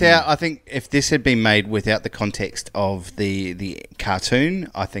 Without, I think if this had been made without the context of the cartoon,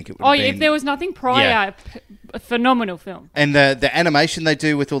 I think it would. Oh, have yeah, been, if there was nothing prior, Yeah. a phenomenal film. And the animation they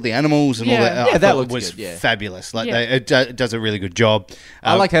do with all the animals and all Yeah. that, Yeah, I that thought looks was good, yeah. fabulous. Like Yeah. it does a really good job.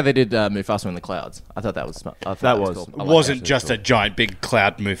 I like how they did Mufasa in the clouds. I thought that was smart. I thought That was was- cool. I It like wasn't that. just a giant big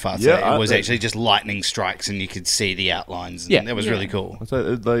cloud Mufasa. Yeah, it was I- actually just lightning strikes, and you could see the outlines. And Yeah. that was Yeah. really cool.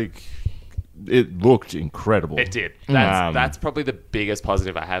 So, like, it looked incredible. It did. Um, That's probably the biggest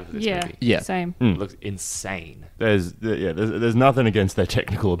positive I have of this Yeah. movie. Yeah. Same. It looks insane. There's nothing against their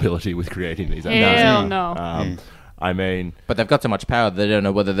technical ability with creating these. Hell animals. no. I mean, But they've got so much power they don't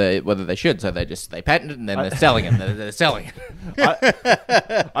know whether they should, so they patent it and then they're selling it. They're selling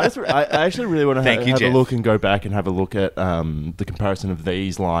it. I actually really want to Thank you, have a Jeff. look and go back and have a look at the comparison of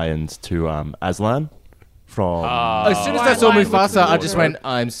these lions to Aslan from. As soon as I White saw Lion with Mufasa, the I just wardrobe. went,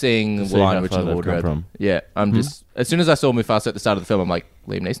 I'm seeing See Lion how Witch far in the they've come Wardrobe. from. Yeah, I'm just, as soon as I saw Mufasa at the start of the film, I'm like,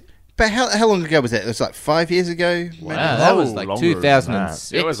 Liam Neeson? But how long ago was that? It was like 5 years ago. maybe? Wow, that was like longer than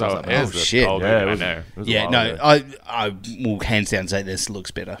 2006 It was or a, something. it was Oh, a shit. old Yeah, movie, it was, I know. it was a Yeah, while no, ago. I will hands down say this looks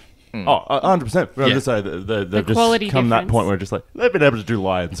better. 100%. But I'm Yeah. just saying they've just quality come that difference. point where just like they've been able to do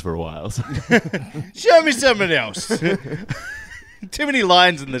lions for a while. So. Show me something else. Too many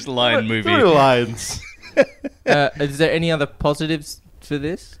lines in this lion movie. Too many lions. Is there any other positives for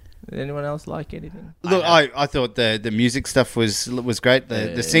this? Did anyone else like anything? Look, I thought the music stuff was great.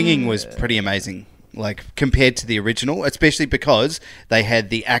 The singing was pretty amazing. Like compared to the original, especially because they had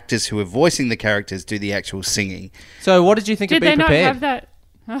the actors who were voicing the characters do the actual singing. So what did you think Did of Be they not Prepared? have that?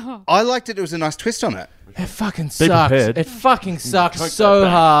 Oh. I liked it. It was a nice twist on it. It fucking Be sucks. prepared. It fucking sucks Take so that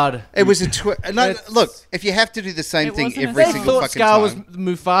back. hard. It was a twist. No, It's- look, if you have to do the same It thing wasn't a every They song. single thought fucking Scar was time,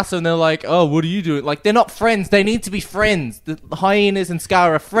 Mufasa, and they're like, "Oh, what are you doing?" Like, they're not friends. They need to be friends. The hyenas and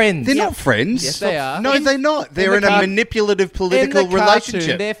Scar are friends. they're not friends. Yes, they are. No, they're not. They're in the a car- manipulative in political the cartoon,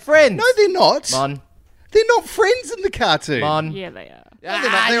 relationship. they're friends. No, they're not. Mon, They're not friends in the cartoon. Mon. Yeah, they are. No,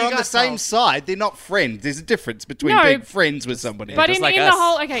 they're not. They're you on the got same told. side. They're not friends. There's a difference between No, being friends with somebody. But Just in, like in us. the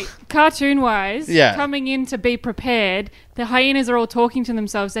whole, okay, cartoon-wise, Yeah. coming in to be prepared, the hyenas are all talking to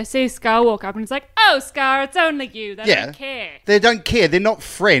themselves. They see Scar walk up and it's like, oh, Scar, it's only you. They Yeah. don't care. They don't care. They're not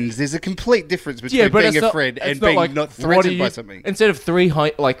friends. There's a complete difference between being it's a not- friend it's and being like, not what threatened are you- by something. Instead of three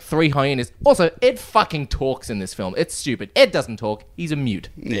hyenas. Also, Ed fucking talks in this film. It's stupid. Ed doesn't talk. He's a mute.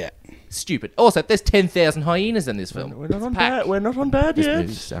 Yeah. Stupid. Also, there's 10,000 hyenas in this film. We're not on pack. bad. We're not on bad This yet.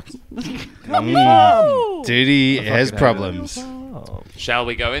 movie sucks. Duty has problems. Shall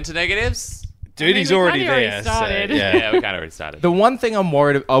we go into negatives? Duty's we already kinda already there. started. So, yeah. Yeah, we kind of already started. The one thing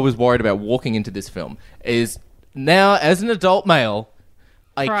I was worried about walking into this film is now, as an adult male,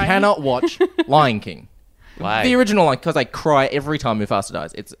 I Crying. cannot watch Lion King. Why? The original one, because I cry every time Mufasa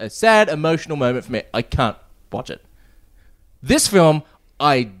dies. It's a sad, emotional moment for me. I can't watch it. This film,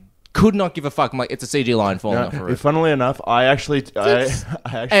 I could not give a fuck. I'm like, it's a CG lion falling off a No, roof. funnily enough, I actually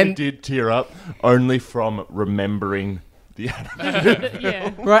And- did tear up only from remembering the anime.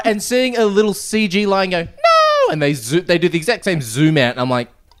 Yeah. Right, and seeing a little CG lion go, no! And they do the exact same zoom out, and I'm like,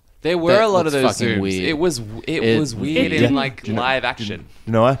 There were That a lot of looks those fucking zooms. weird. It was weird It- in like Do you know- live do action.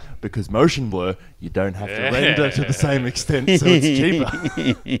 You know why? Because motion blur, you don't have to render to the same extent, so it's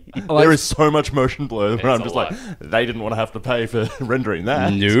cheaper. There is so much motion blur where I'm a just lot. like, they didn't want to have to pay for rendering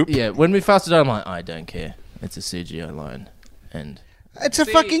that. Nope. Yeah, when we fasted, I'm like, I don't care. It's a CGI line, and It's a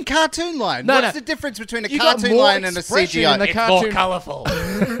fucking cartoon line. No, What's no. the difference between a you got cartoon more line and a expression CGI? in the cartoon. colourful.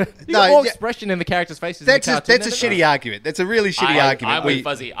 You got No, more yeah. expression in the characters' faces. in the That's a cartoon that's a than it shitty argument. That's a really shitty argument. I'm with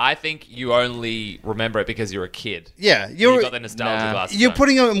Fuzzy. I think you only remember it because you're a kid. Yeah, You you're got the nostalgia Nah. glasses. you're on.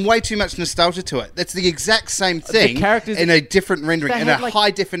 putting on way too much nostalgia to it. That's the exact same thing characters- in a different rendering, They in a had, like-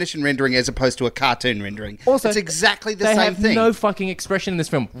 high definition rendering as opposed to a cartoon rendering. Also, it's exactly the They same have thing. no fucking expression in this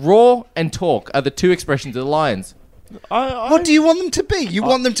film. Raw and talk are the two expressions of the lions. What do you want them to be? You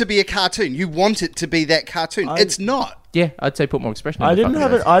want them to be a cartoon. You want it to be that cartoon. It's not. Yeah, I'd say put more expression in I the didn't fucking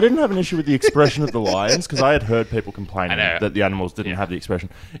have guys. I didn't have an issue with the expression of the lions because I had heard people complaining I know. that the animals didn't have the expression.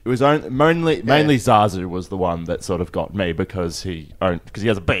 It was mainly Zazu was the one that sort of got me because he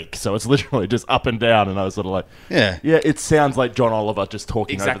has a beak, so it's literally just up and down, and I was sort of like, Yeah. it sounds like John Oliver just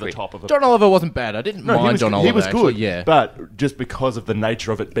talking over Exactly. the top of a. John Oliver wasn't bad. I didn't mind John Oliver. He was actually, good, yeah. but just because of the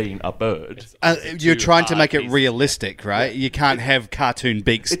nature of it being a bird, You're trying to make it piece. realistic, right? You can't have cartoon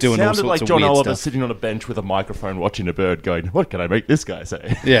beaks it doing all sounded sorts like of John weird Oliver stuff. sitting on a bench with a microphone watching a bird, going, "What can I make this guy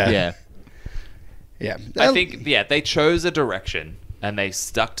say?" Yeah, yeah. yeah. I think they chose a direction and they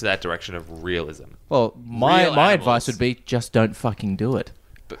stuck to that direction of realism. Well, my Real advice animals. would be just don't fucking do it.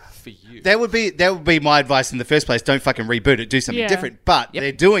 But for you, that would be my advice in the first place. Don't fucking reboot it. Do something Yeah. different. But Yep.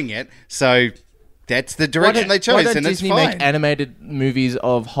 they're doing it, so that's the direction they Why chose, don't and Disney it's fine. make animated movies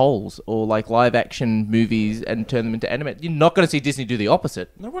of holes or like live action movies and turn them into animated? You're not going to see Disney do the opposite.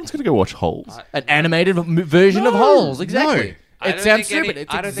 No one's going to go watch Holes. An animated version of holes, exactly. no. I don't It sounds think any- stupid.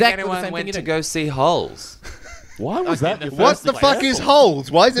 It's I don't exactly think the anyone same went thing to you do. go see Holes. Why was that? in the your What first the fuck is example?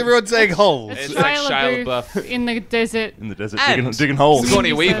 holes? Why is everyone saying holes? It's It's like Shia Shia LaBeouf LaBeouf. in the desert. In the desert, And digging holes.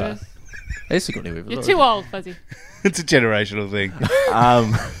 Sigourney Weaver. It's Sigourney Weaver. You're too old, Fuzzy. It's a generational thing.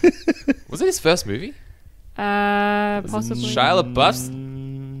 Was it his first movie? Possibly. Shia LaBeouf's.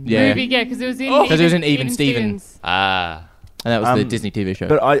 Yeah. Movie, yeah, because it was in. 'Cause it was in Even Stevens. Ah. And that was the Um, Disney TV show.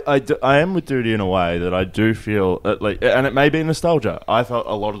 But I am with Duty in a way that I do feel and it may be nostalgia. I felt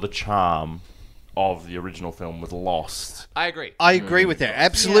a lot of the charm of the original film was lost. I agree. I agree with that.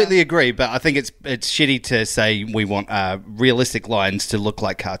 Absolutely agree. But I think it's shitty to say we want realistic lines to look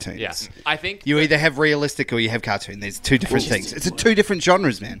like cartoons. Yeah. I think You either have realistic or you have cartoon. There's two different things. It's two different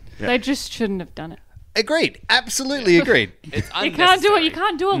genres, man. They just shouldn't have done it. Agreed. Absolutely agreed. it's You can't do it. unnecessary. You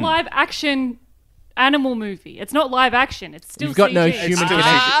can't do a live action animal movie. It's not live action. It's still You've got no CG. human still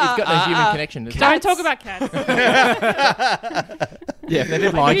connection. You've got no human connection. Don't talk about cats. Yeah, if they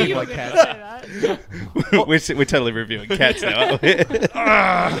didn't like Knew it you were like gonna cats. say that. we're totally reviewing cats now, aren't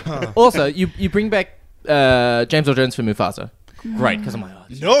we? Also, you bring back James Earl Jones for Mufasa. Great, because I'm like, oh,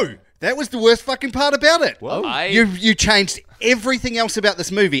 No, that was the worst fucking part about it. You changed everything else about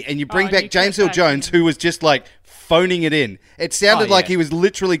this movie, and you bring and back you James cut Earl back Jones, in. who was just like phoning it in. It sounded Oh, like yeah. he was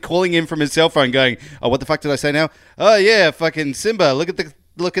literally calling in from his cell phone, going, "Oh, what the fuck did I say now? Oh yeah, fucking Simba, look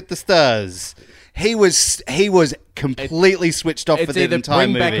at the stars." He was completely switched off for it's the either entire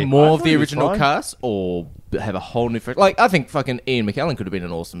bring movie. back more I of thought the he was original fine. cast or have a whole new... Like, I think fucking Ian McKellen could have been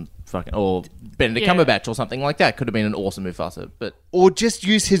an awesome fucking... Or Benedict Yeah. Cumberbatch or something like that could have been an awesome Mufasa. But Or just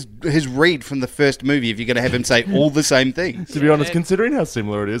use his read from the first movie if you're going to have him say all the same things. To be honest, considering how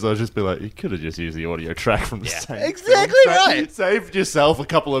similar it is, I'd just be like, you could have just used the audio track from the same. Exactly film. right. Saved yourself a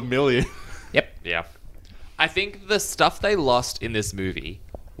couple of million. yep. Yeah. I think the stuff they lost in this movie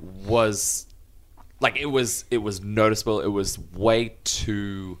was like it was noticeable. It was way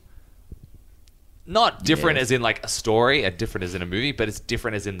too not different as in like a story, different as in a movie, but it's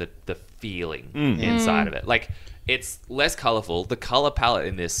different as in the feeling inside of it. Like it's less colorful. The color palette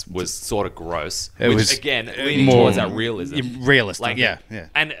in this was sort of gross. It which was again leaning more towards that realism. Realistic, yeah.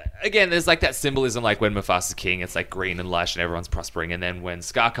 And again, there's like that symbolism, like when Mufasa's king, it's like green and lush and everyone's prospering. And then when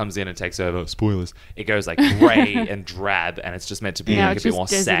Scar comes in and takes over, spoilers, it goes like grey and drab, and it's just meant to be Yeah, like a it's bit just more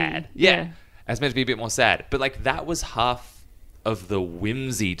deserty. sad. Yeah. It's meant to be a bit more sad. But like that was half of the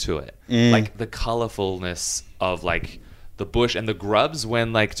whimsy to it. Like the colorfulness of like the bush and the grubs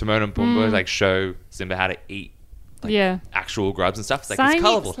when like Timon and Pumbaa like show Simba how to eat like Yeah. actual grubs and stuff. It's like it's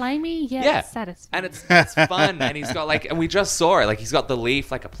colorful. slimy, yet Yeah, satisfying. and it's fun, and he's got like, and we just saw it, like he's got the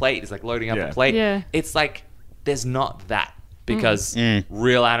leaf like a plate. He's like loading up Yeah. a plate. Yeah. It's like there's not that because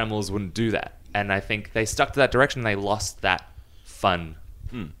real animals wouldn't do that, and I think they stuck to that direction. And they lost that fun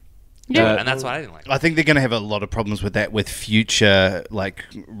Yeah. And that's what I didn't like. I think they're going to have a lot of problems with that with future like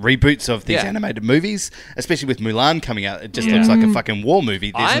reboots of these Yeah. animated movies, especially with Mulan coming out. It just looks like a fucking war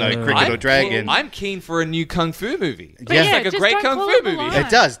movie. There's no cricket or dragon. I'm keen for a new kung fu movie. But yeah, It's like a just great don't kung call fu it movie. Mulan. It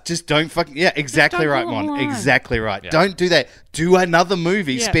does. Just don't fucking... Yeah, exactly don't right, call it Mon. Mulan. Exactly right. Yeah. Don't do that. Do another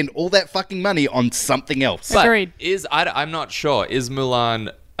movie. Yeah. Spend all that fucking money on something else. But Agreed. I'm not sure. Is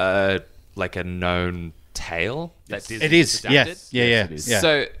Mulan like a known tale that Disney It is. adapted? Yes. Yeah, yeah. it is. yeah.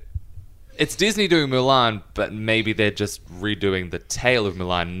 So it's Disney doing Mulan, but maybe they're just redoing the tale of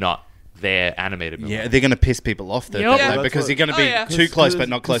Mulan, not their animated Mulan. Yeah, they're going to piss people off, though, Yep. though, Yeah. because they're going to Oh, be yeah. too close but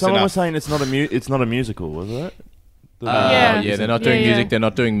not close Someone was enough. saying it's not a musical, was it? Yeah. Yeah, they're not doing Yeah, music. yeah. They're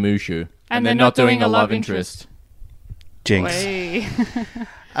not doing Mushu, And they're they're not not doing doing a a love love interest. Jinx. Way.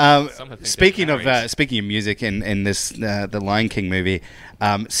 think Speaking they're of married. speaking of music in this the Lion King movie,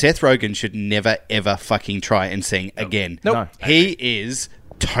 Seth Rogen should never ever fucking try and sing again. Nope. No. He is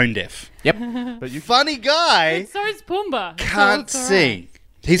tone deaf. Yep. Funny guy, So is Pumbaa. So can't it's all right. sing.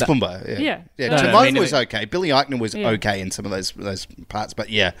 He's Pumbaa. Yeah. yeah. No, Timon I mean, was okay. Billy Eichner was Yeah. okay in some of those parts, but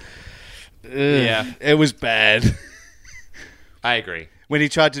yeah, Yeah. it was bad. I agree. When he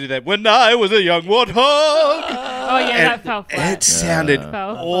tried to do that, when I was a young warthog, Oh, yeah, that fell it flat. sounded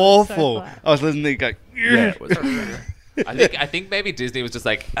Fell awful. so flat. I was listening to it go, Yeah, it was. I think maybe Disney was just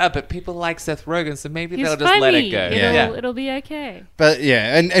like, but people like Seth Rogen, so maybe He's they'll just let funny. it go. It'll be okay. But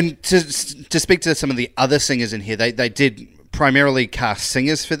yeah, and to speak to some of the other singers in here, they did primarily cast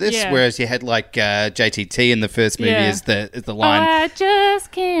singers for this, Yeah. whereas you had like JTT in the first movie Yeah. is the line. I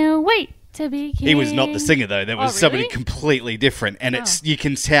just can't wait to be king. He was not the singer though. That was somebody really? completely different, and Oh. it's you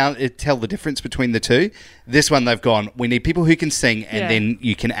can tell the difference between the two. This one they've gone. We need people who can sing, and Yeah. then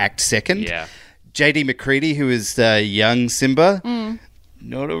you can act second. Yeah. JD McCready, who is young Simba,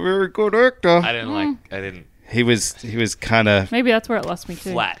 not a very good actor. I didn't He was kind of. Maybe that's where it lost me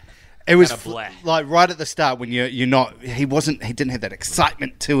too. flat. It was Kinda blah. like right at the start when you're not. He didn't have that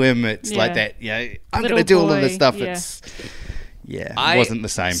excitement to him. It's like Yeah. that. Yeah, I'm Little going to do all of this boy, stuff. yeah. It wasn't the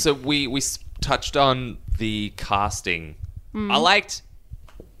same. So we touched on the casting. I liked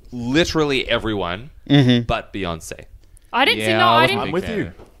literally everyone, but Beyonce. I didn't see. Yeah, No, I I wasn't didn't. I'm with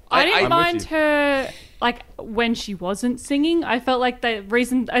you. I didn't I'm mind with you. her like when she wasn't singing. I felt like the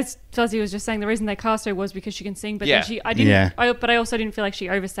reason, as Fuzzy was just saying, the reason they cast her was because she can sing. But Yeah. then I didn't. Yeah. But I also didn't feel like she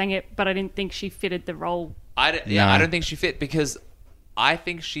oversang it. But I didn't think she fitted the role. I don't think she fit because I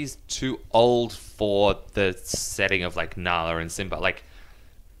think she's too old for the setting of like Nala and Simba. Like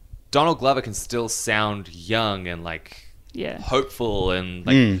Donald Glover can still sound young and like Yeah. hopeful and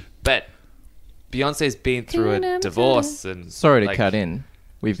like, but Beyonce's been through a divorce and Sorry to like, cut in.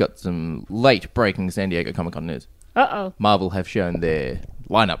 We've got some late breaking San Diego Comic Con news. Oh. Marvel have shown their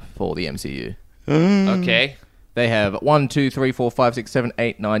lineup for the MCU. Okay, They have 1, 2, 3, 4, 5, 6, 7,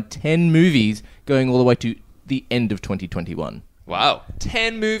 8, 9, 10 movies going all the way to the end of 2021. wow,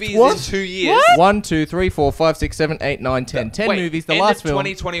 10 movies What? in 2 years. 1, 2, 3, 4, 5, 6, 7, 8, 9, 10. 10 Wait, movies. The end last of film,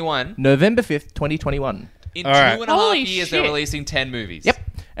 2021. November 5th, 2021. In All right. 2.5 Holy years, they're shit. releasing 10 movies. Yep.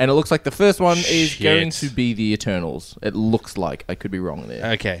 And it looks like the first one is Shit. going to be the Eternals. It looks like. I could be wrong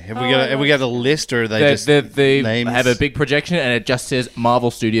there. Okay, have we got a list or are they just They names? have a big projection and it just says Marvel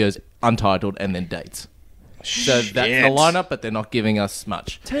Studios Untitled and then dates. So that's the Shit. lineup, but they're not giving us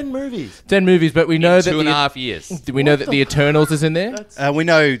much. 10 movies. 10 movies, but we know In that 2.5 years. we know that the Eternals is in there. We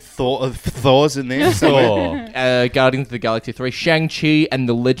know Thor's in there. somewhere. Guardians of the Galaxy 3, Shang-Chi and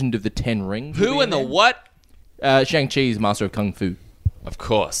the Legend of the Ten Rings. will Who be and the in what? there. Shang-Chi is Master of Kung Fu. Of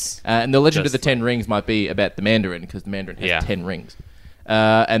course. And the Legend of Just the Ten Rings might be about the Mandarin, because the Mandarin has Yeah. 10 rings.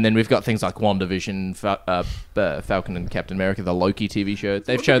 And then we've got things like WandaVision, Falcon and Captain America, the Loki TV show.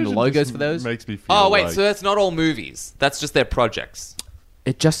 They've shown the logos for those. Makes me feel Oh, wait, like- so that's not all movies. That's just their projects.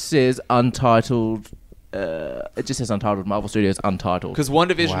 It just says Untitled. It just says Untitled. Marvel Studios Untitled. Because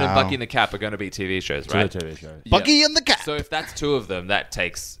WandaVision and Wow. Bucky and the Cap are going to be TV shows, It's a right? TV show. Bucky and the Cat. So if that's two of them, that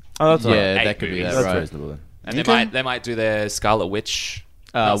takes... Oh, that's all right. Yeah, Eight that could be movies. that, That's right. reasonable then. And Okay. they might do their Scarlet Witch...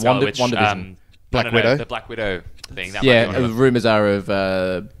 Uh, not Scarlet Wanda- Witch, Black WandaVision. Widow? The Black Widow thing. That might be Yeah, one of them. rumors are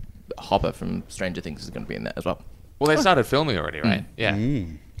of Hopper from Stranger Things is going to be in that as well. Well, they started filming already, right? Yeah.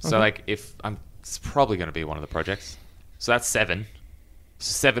 Mm. So, like, it's probably going to be one of the projects. So that's 7.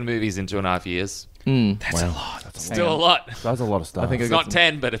 7 movies in 2.5 years. That's a lot. Still a lot. That's a lot of stuff. I think I It's got not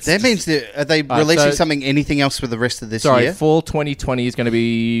 10, but it's... That means that are they releasing so- anything else for the rest of this Sorry, year? fall 2020 is going to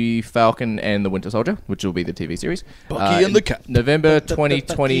be Falcon and the Winter Soldier, which will be the TV series. Bucky and the Cap. November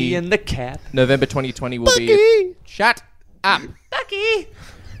 2020. and the Cap. November 2020 will be. Bucky! Shut up.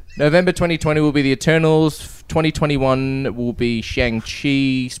 November 2020 will be The Eternals. 2021 will be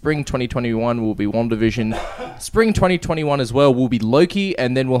Shang-Chi. Spring 2021 will be WandaVision. Spring 2021 as well will be Loki.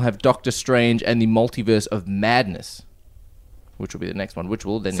 And then we'll have Doctor Strange and the Multiverse of Madness, which will be the next one, which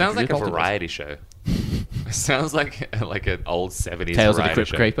will then Sounds like a introduce Multiverse. variety show. Sounds like an old 70s Tales of the variety Crypt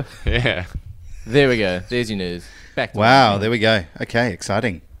show. Creeper. Yeah. There we go. There's your news. Back to Wow, there we go. Okay,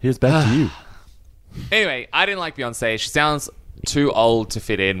 exciting. Here's back to you. Anyway, I didn't like Beyonce. She sounds too old to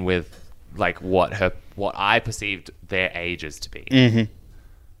fit in with like what I perceived their ages to be.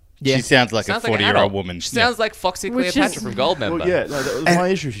 Yeah. She sounds like Sounds a like an 40-year-old adult. woman. She sounds like Foxy Which Cleopatra is- from Goldmember. Well, yeah, no, that was my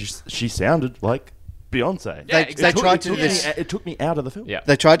issue. She sounded like Beyonce. Yeah, They exactly. tried to do It took this. me- It took me out of the film. Yeah.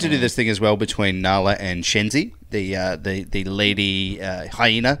 They tried to do this thing as well between Nala and Shenzi, the lady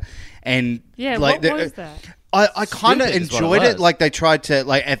hyena, and Yeah, like what was that? I kind of Stupid is what it enjoyed it. was. Like they tried to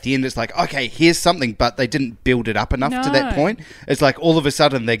like at the end, it's like okay, here's something, but they didn't build it up enough to that No. point. It's like all of a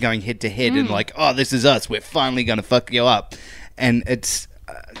sudden they're going head to head and like, oh, this is us. We're finally going to fuck you up, and it's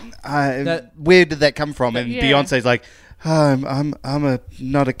where did that come from? And Yeah. Beyonce's like, oh, I'm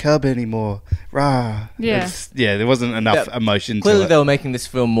not a cub anymore. Rah. Yeah. There wasn't enough Yeah, emotion Clearly, to they it. were making this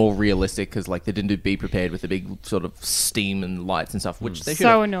film more realistic because, like, they didn't do Be Prepared with the big sort of steam and lights and stuff, which they should.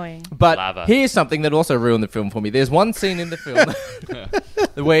 So annoying. But Lava. here's something that also ruined the film for me. There's one scene in the film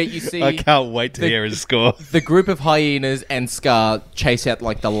where you see I can't wait to hear his score. the group of hyenas and Scar chase out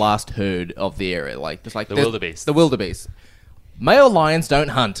like the last herd of the area, like it's like The there's- wildebeest. The wildebeest. Male lions don't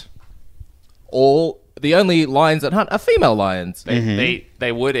hunt. The only lions that hunt are female lions.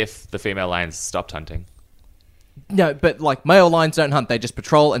 They would if the female lions stopped hunting. No, but like male lions don't hunt. They just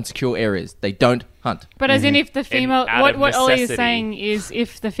patrol and secure areas. They don't hunt. But as in, if the female, out of what Ollie is necessity. saying is,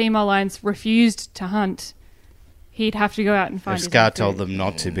 if the female lions refused to hunt, he'd have to go out and find. If his Scar own told food. them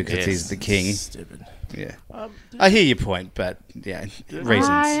not to because Yes. he's the king. Stupid. Yeah. I hear your point, but yeah, reasons.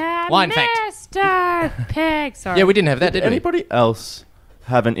 I am Line fact. Mr. Pig. Sorry. Yeah, we didn't have that, did we? Anybody else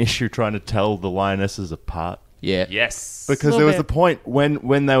have an issue trying to tell the lionesses apart? Yeah. Yes. Because Little there was bit. the point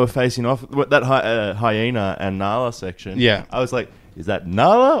when they were facing off that hyena and Nala section. Yeah. I was like, is that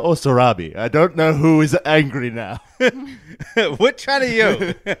Nala or Sarabi? I don't know who is angry now. Which one are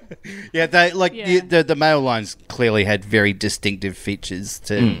you? Yeah, they like Yeah. the male lines clearly had very distinctive features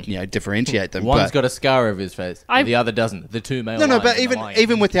to differentiate them. One's but, got a scar over his face. I've- The other doesn't. The two male no, lions but and the lion.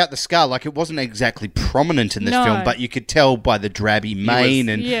 even without the scar, like it wasn't exactly prominent in this No. film, but you could tell by the drabby mane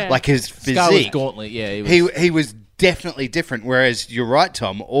and Yeah. like his Scar was physique. gauntlet, yeah. He was, He was definitely different. Whereas you're right,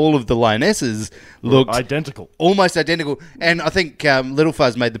 Tom. All of the lionesses looked Identical. almost identical. And I think Little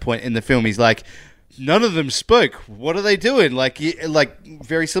Fuzz made the point in the film. He's like, none of them spoke. What are they doing? Like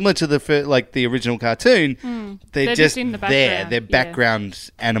very similar to the original cartoon. They're, They're just just in the there. background, They're yeah. background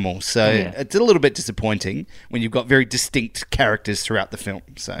animals. So Yeah. it's a little bit disappointing when you've got very distinct characters throughout the film.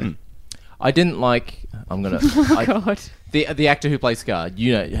 So I didn't like. I'm gonna. I- God. the actor who plays Scar.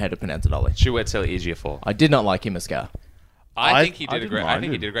 You know how to pronounce it, Ollie. Chiwetel Ejiofor. I did not like him as Scar. I think he I did a didn't great. I mind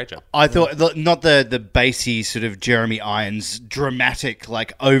think he him. did a great job. I thought not the bassy sort of Jeremy Irons dramatic,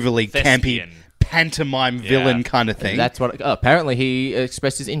 like overly Thespian. campy pantomime villain kind of thing. That's what. Apparently, he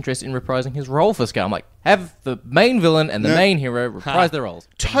expressed his interest in reprising his role for Scar. I'm like, have the main villain and the main hero reprise their roles.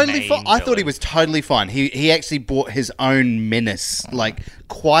 totally main fine. I thought he villain. was totally fine. He actually brought his own menace, like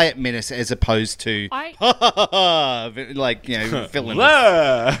quiet menace, as opposed to like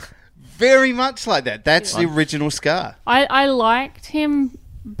villain. Very much like that. That's the original Scar. I liked him.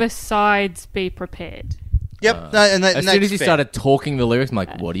 Besides, be prepared. Yep. and As soon as he started talking the lyrics, I'm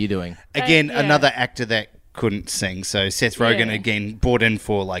like, what are you doing? again, yeah. another actor that couldn't sing. So Seth Rogen Yeah. again brought in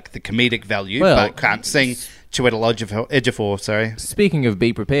for like the comedic value, Well, but can't sing. Chiwetel Ejiofor, sorry. Speaking of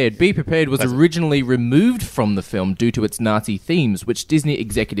Be Prepared was originally removed from the film due to its Nazi themes, which Disney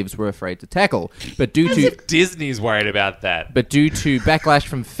executives were afraid to tackle. But due to Disney's worried about that. backlash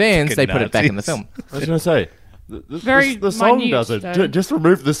from fans, they put it back in the Nazis. film. I was going to say, Very the song minute, does it. though. Just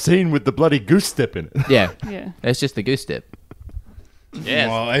remove the scene with the bloody goose step in it. Yeah, Yeah. it's just the goose step. Yes,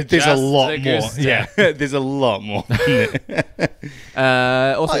 Well, there's a just lot the more. goose Yeah, there's a lot more.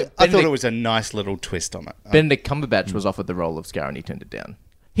 Also, I thought it was a nice little twist on it. Benedict Cumberbatch was offered the role of Scar and he turned it down.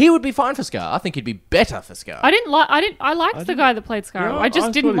 He would be fine for Scar. I think he'd be better for Scar. I liked the guy that played Scar. Yeah, I just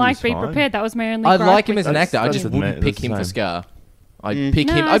I didn't thought he like was Be fine. Prepared. That was my only. I gripe like him with as an it. actor. I that's just the wouldn't ma- pick that's him the for same. Scar. I'd pick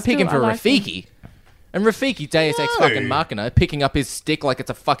him. No, I'd pick him for I like him. Rafiki. And Rafiki, Deus Ex fucking Machina, picking up his stick like it's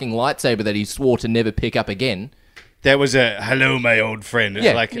a fucking lightsaber that he swore to never pick up again. That was a hello, my old friend.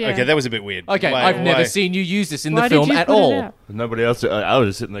 Yeah. Like, Yeah. okay, that was a bit weird. Okay, Why- I've never why- seen you use this in Why the did film you at put it all. out? Nobody else. I was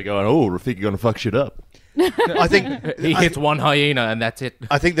just sitting there going, "Oh, Rafiki gonna fuck shit up." I think He hits one hyena and that's it.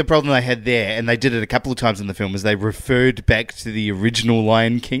 I think the problem they had there, and they did it a couple of times in the film, is they referred back to the original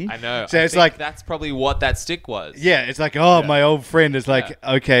Lion King. I know. So I it's think like, that's probably what that stick was. yeah, it's like, oh, my old friend is like,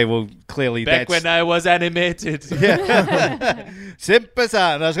 okay, well, clearly Back that's... when I was animated. Sempre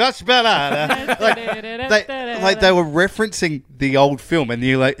sana, Scotch banana. They were referencing the old film, and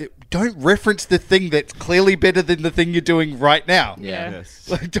you're like, don't reference the thing that's clearly better than the thing you're doing right now. Yeah. Yes.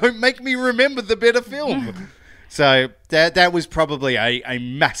 Like, don't make me remember the better film. So that was probably a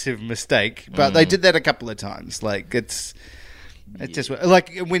massive mistake, but they did that a couple of times. Like it's just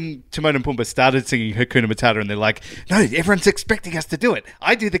like when Timon and Pumbaa started singing Hakuna Matata, and they're like, "No, everyone's expecting us to do it.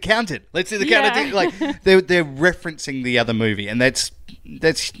 I do the counted. Let's do the counted." Yeah. Like they're referencing the other movie, and that's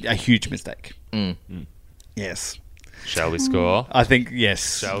a huge mistake. Yes, Shall we score? I think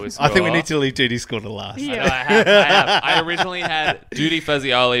yes. Shall we I think we score? need to leave Duty Score to last. I know Yeah. I have. I originally had Duty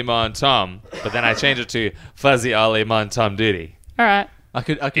Fuzzy Ollie Mon Tom, but then I changed it to Fuzzy Ollie Mon Tom Duty. All right. I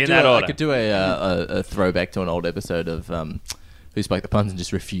could In do that I order. could do a throwback to an old episode of Who Spiked the Puns and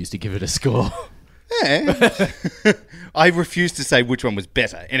just refuse to give it a score. Yeah. I refuse to say which one was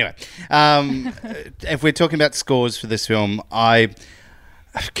better. Anyway, if we're talking about scores for this film,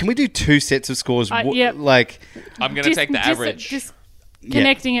 can we do two sets of scores? Yep. Like, I'm going to take the average.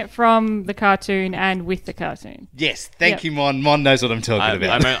 Connecting it from the cartoon and with the cartoon. yes, thank Yep. you, Mon. Mon knows what I'm talking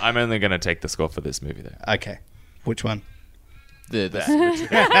about. I'm only going to take the score for this movie, though. Okay, which one? The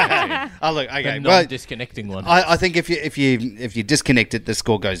Oh, look. Okay, the well, non-disconnecting one. I think if you disconnect it, the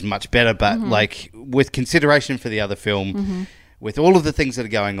score goes much better. But like with consideration for the other film, with all of the things that are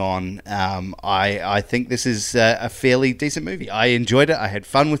going on, I think this is a fairly decent movie. I enjoyed it. I had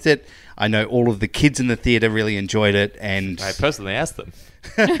fun with it. I know all of the kids in the theater really enjoyed it, and I personally asked them.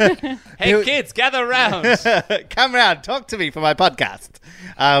 Hey, kids, gather round. come around, talk to me for my podcast.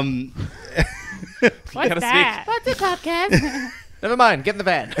 What's gotta that? What's a podcast? Never mind, get in the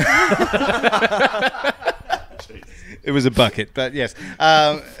van. It was a bucket, but yes.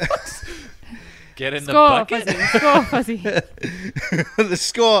 Get in the Score, bucket. Fuzzy. Score, Fuzzy. The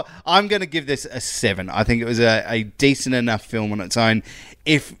score, I'm going to give this a 7. I think it was a decent enough film on its own.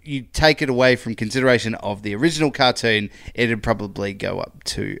 If you take it away from consideration of the original cartoon, it'd probably go up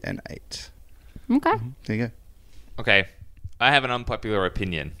to an 8. Okay. There you Okay, I have an unpopular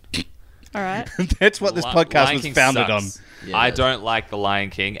opinion. All right. go. That's what this podcast Lion was King founded sucks. on. Yeah, I it does. don't like The Lion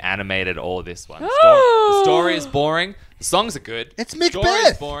King, animated or this one. The story is boring. The songs are good. It's The story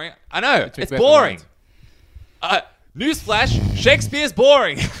Macbeth. is boring. I know. It's Macbeth boring. alone. Newsflash, Shakespeare's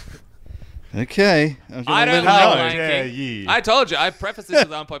boring. Okay. I don't know. like Lion dare King. ye. I told you. I prefaced this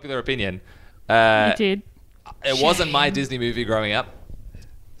with an unpopular opinion. You did. It wasn't my Disney movie growing up.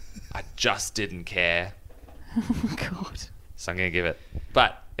 I just didn't care. Oh, God. So I'm going to give it.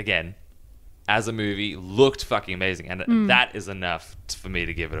 But, again, as a movie, looked fucking amazing. And that is enough for me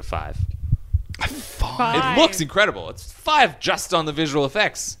to give it a 5. Five. It looks incredible. It's 5 just on the visual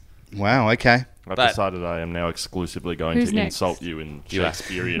effects. Wow, okay. I've But- decided I am now exclusively going Who's to next? insult you in You are.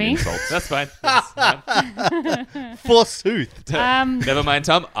 Shakespearean Me? insults. That's fine. That's fine. Forsooth. Never mind,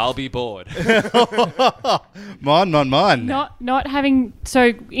 Tom. I'll be bored. Mon. Not having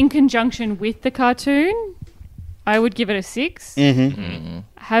so in conjunction with the cartoon, I would give it a 6.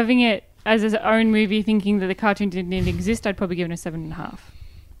 Having it as its own movie, thinking that the cartoon didn't even exist, I'd probably give it a 7.5.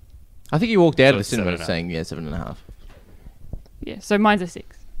 I think you walked out So of the it's cinema 7.5. saying 7.5. Yeah, so mine's a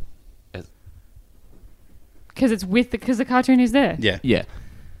 6 Is- because it's because the cartoon is there. Yeah. Yeah.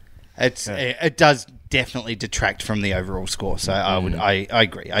 It does definitely detract from the overall score. So I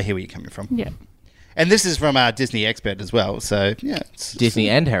agree. I hear where you're coming from. Yeah. And this is from our Disney expert as well. So yeah, Disney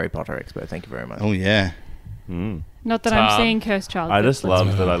and Harry Potter expert. Thank you very much. Oh yeah. Not that I'm seeing Cursed Child. I but just let's love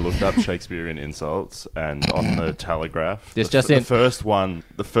move that I on. looked up Shakespearean insults, and on the Telegraph, This the, just the in. first one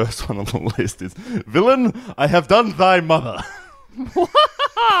on the list is "Villain, I have done thy mother."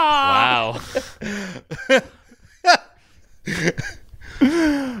 Wow. All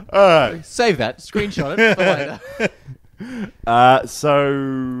right. Save that. Screenshot it for later.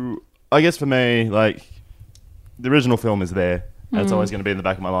 So I guess for me, like, the original film is there, and it's always going to be in the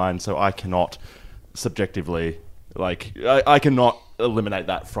back of my mind. So I cannot subjectively, like, I cannot eliminate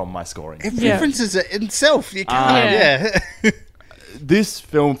that from my scoring. It Yeah. references it itself. You can't. Yeah. This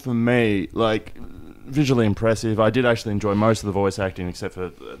film for me, like, visually impressive. I did actually enjoy most of the voice acting, except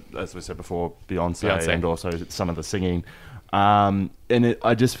for, as we said before, Beyonce. Beyonce. And also some of the singing.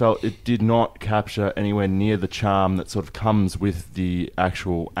 I just felt it did not capture anywhere near the charm that sort of comes with the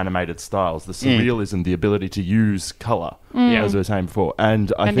actual animated styles, the surrealism, the ability to use color, as we were saying before.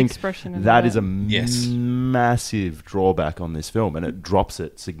 And I And think expression as that well. is a Yes. massive drawback on this film, and it drops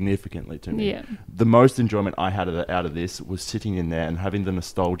it significantly to me. Yeah. The most enjoyment I had out of this was sitting in there and having the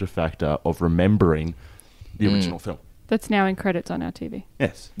nostalgia factor of remembering the original film. That's now in credits on our TV.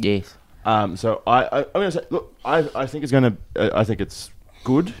 Yes. Yes. So I'm going to say, look, I think it's going to. I think it's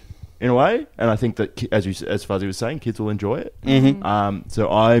good in a way, and I think that as Fuzzy was saying, kids will enjoy it. Mm-hmm.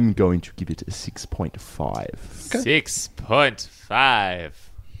 So I'm going to give it a 6.5. 6.5.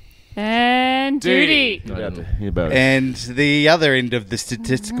 And Duty. Duty. You better. And the other end of the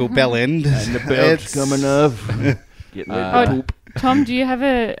statistical bell end. And the belt's it's- coming up. Getting ready to Oh, poop. Tom, do you have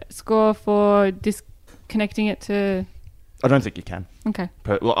a score for disconnecting it to... I don't think you can. Okay.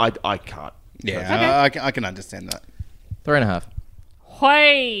 Well, I can't. Yeah, I can understand that. 3.5.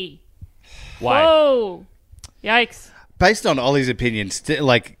 Why? Why? Whoa. Yikes. Based on Ollie's opinion,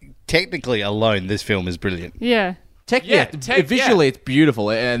 technically alone, this film is brilliant. Yeah. Visually, it's beautiful,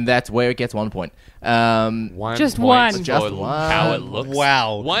 and that's where it gets 1 point. One Just point one. for Just one. how it looks.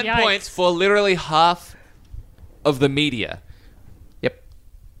 Wow. 1 Yikes. point for literally half of the media. Yep.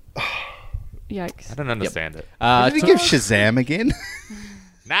 Yikes. I don't understand it. What did he give Shazam again?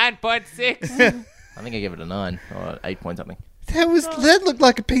 9.6. I think I gave it a 9 or 8 point something. That looked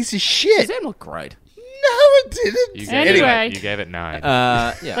like a piece of shit. Shazam looked great. No, it didn't. You gave, Anyway. it, you gave it 9.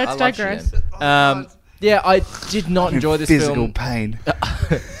 Yeah, Let's I like digress. Shazam. Yeah, I did not enjoy this Physical film. pain.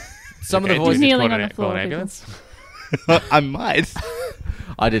 Some Okay, of the do you voices. need to Kneeling call on an- the floor, call an people. ambulance? I might.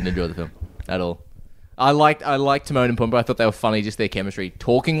 I didn't enjoy the film at all. I liked Timon and Pumbaa. I thought they were funny, just their chemistry.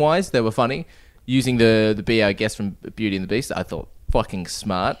 Talking wise, they were funny. Using the BR guest from Beauty and the Beast, I thought fucking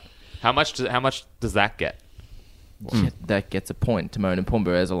smart. How much does that get? Shit, that gets a point. Timon and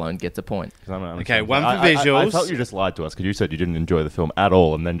Pumbaa as alone gets a point. Okay, one for I visuals. felt you just lied to us because you said you didn't enjoy the film at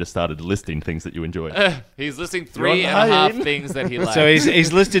all, and then just started listing things that you enjoyed. He's listing You're 3.5 lying. things that he likes. So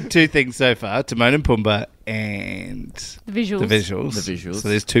he's listed 2 things so far: Timon and Pumbaa and The visuals. the visuals. The visuals. So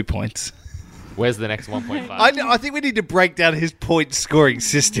there's 2 points. Where's the next 1.5? I think we need to break down his point scoring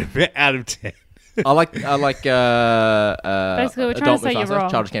system out of 10. I like Basically, we're trying to Adult say you're Mufasa, wrong.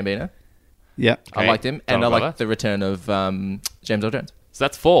 Childish Gambino. Yeah. I Okay. liked him, and Donald I Glover. liked the return of James Earl Jones. So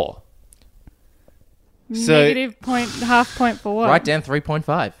that's 4. So- Negative point, half point for what? Write down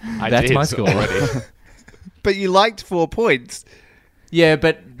 3.5. I That's did my score. already. But you liked 4 points. Yeah,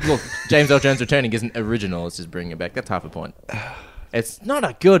 but look, James Earl Jones returning isn't original. It's just bringing it back. That's half a point. It's not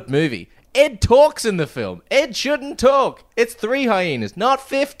a good movie. Ed talks in the film. Ed shouldn't talk. It's 3 hyenas, not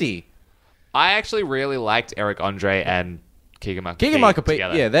 50. I actually really liked Eric Andre and Keegan-Michael Keegan-Michael Pete,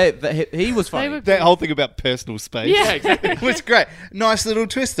 together. yeah, he was funny. They were- That whole thing about personal space. Yeah. exactly. It was great. Nice little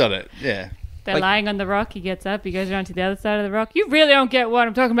twist on it. Yeah. They're Like- lying on the rock. He gets up. He goes around to the other side of the rock. You really don't get what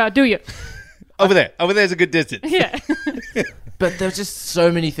I'm talking about, do you? Over there. Over there's a good distance. Yeah. But there's just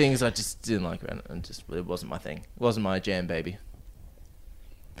so many things I just didn't like about it, and just it wasn't my thing. It wasn't my jam, baby.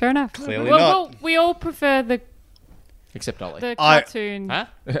 Fair enough. Clearly well, we all prefer the Except Ollie. cartoon Huh?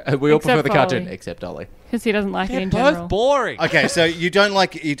 We all prefer Except the for cartoon, Ollie. except Ollie. because he doesn't like it They're in both general. boring. Okay, so you don't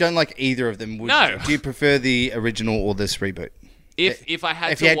like either of them. No. Do you prefer the original or this reboot? If I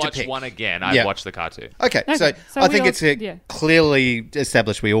had If you to had to watch pick. one again, I'd Yeah. watch the cartoon. Okay, so Okay, so I we think all- it's yeah. clearly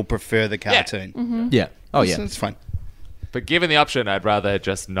established we all prefer the cartoon. Mm-hmm. Yeah. Oh yeah. So it's fine. But given the option, I'd rather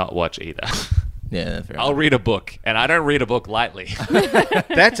just not watch either. Yeah. Fair I'll enough. read a book, and I don't read a book lightly.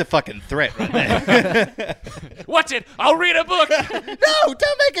 That's a fucking threat right there. Watch it! I'll read a book! No,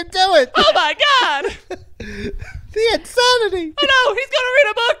 don't make him do it. Oh my god! The insanity. Oh no, he's gonna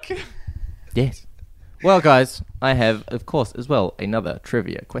read a book! Yes. Well, guys, I have, of course, as well another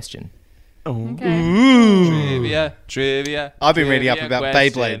trivia question. Okay. Trivia. I've been reading up trivia about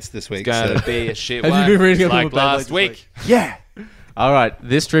question. Beyblades this week, It's gonna so- be a shit Have you one. been reading up like about Beyblades last this week? Yeah. All right.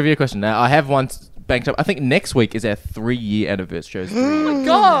 This trivia question. Now, I have one banked up. I think next week is our 3-year anniversary. Shows 3 years.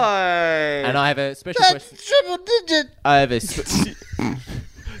 God. And I have a special question. That's triple digit. I have a.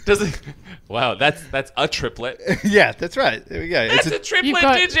 Does it? Wow, that's a triplet. Yeah, that's right. There we go. That's It's a a, triplet You've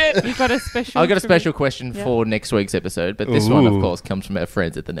got, digit. you've got a special. I've got a trivia- special question Yeah. for next week's episode, but this one, of Ooh. course, comes from our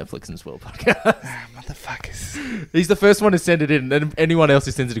friends at the Netflix and Swirl podcast. motherfuckers. He's the first one to send it in, and then anyone else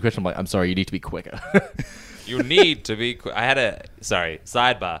who sends it a question, I'm like, I'm sorry, you need to be quicker. You need to be. I had a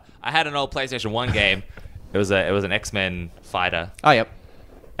sidebar. I had an old PlayStation 1 game. It was an X-Men fighter, Oh, yep.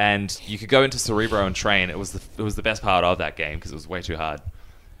 and you could go into Cerebro and train. It was the best part of that game because it was way too hard.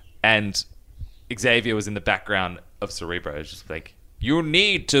 And Xavier was in the background of Cerebro. It was just like you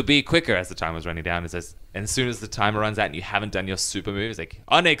need to be quicker as the time was running down. It says, and as soon as the timer runs out and you haven't done your super move, it's like,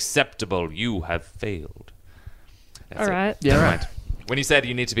 unacceptable, you have failed. That's All it. right. Yeah, Never right. mind. When you said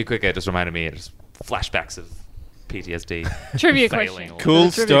you need to be quicker, it just reminded me, just flashbacks of PTSD. Trivia Failing question. all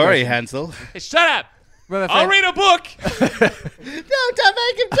Cool Trivia story, question. Hansel. Hey, shut up! From my I'll friend- read a book! No, don't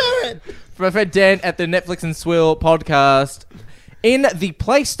make him do it. from my friend Dan at the Netflix and Swill podcast. In the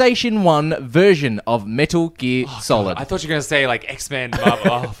PlayStation 1 version of Metal Gear Solid, I thought you were going to say, like, X-Men,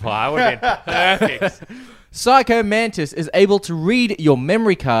 Marvel. Oh, I would have been perfect. Psycho Mantis is able to read your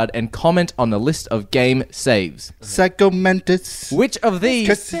memory card and comment on the list of game saves. Psycho Mantis. Which of these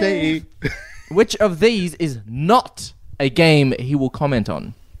is not a game he will comment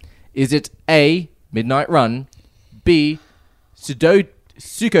on? Is it A, Midnight Run, B,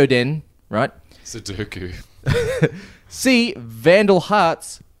 Suikoden, right? Sudoku. C, Vandal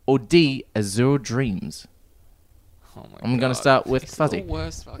Hearts, or D, Azure Dreams? Oh my I'm going God. to start with It's Fuzzy. the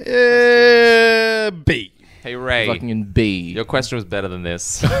worst fucking B. Hey, Ray. Fucking in B. Your question was better than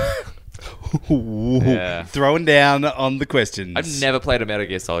this. Yeah. Throwing down on the questions. I've never played a Metal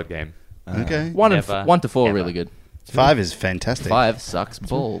Gear Solid game. Okay. 1 to 4 ever. really good. 5 is fantastic. 5 sucks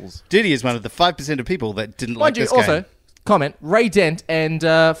balls. Duty is one of the 5% of people that didn't Mind like you, this also, game. comment, Ray Dent and,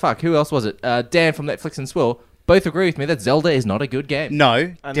 who else was it? Dan from Netflix and Swill, both agree with me that Zelda is not a good game. No,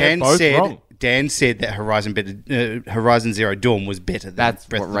 And they're Dan both said wrong. that Horizon Zero Dawn was better than That's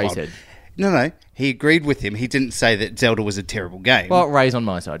Breath what of the Ray Wild. said. No, he agreed with him. He didn't say that Zelda was a terrible game. Well, Ray's on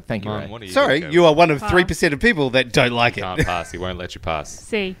my side. Thank you, Mom, Ray. what are you Sorry, doing, you are one of Pass. 3% of people that don't like You it. can't pass. He won't let you pass.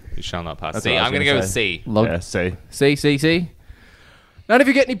 C. You shall not pass. That's C. what I was I'm going to go gonna with say. C. Log- Yeah, see. C. None of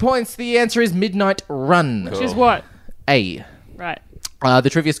you get any points. The answer is Midnight Run. Which is what? A. Right. The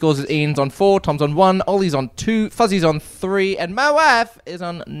trivia scores is Ian's on 4, Tom's on 1, Ollie's on 2, Fuzzy's on 3, and my wife is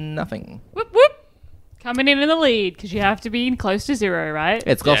on nothing. Whoop whoop. Coming in the lead because you have to be close to 0, right?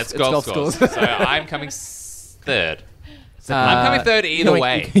 It's Yeah, golf, it's golf scores. scores. So I'm coming third. I'm coming third either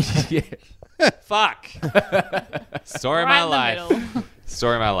way. Yeah. Fuck. Story of Right my in the life. middle.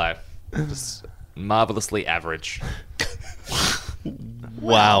 Story of my life. Just marvelously average.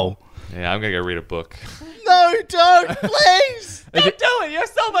 Wow. Yeah, I'm going to go read a book. No, don't, please. Don't do it. You have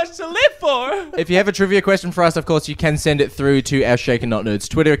so much to live for. If you have a trivia question for us, of course, you can send it through to our Shaken Not Nerds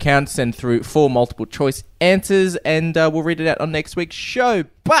Twitter account. Send through 4 multiple choice answers, and we'll read it out on next week's show.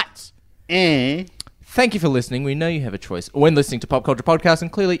 But thank you for listening. We know you have a choice when listening to Pop Culture Podcast,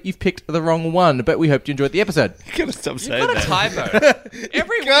 and clearly you've picked the wrong one, but we hope you enjoyed the episode. You gotta stop saying What a that. typo.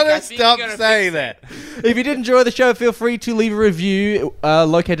 Every week I Gotta think stop you're gonna saying that. If you did enjoy the show, feel free to leave a review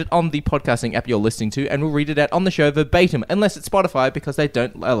located on the podcasting app you're listening to, and we'll read it out on the show verbatim, unless it's Spotify, because they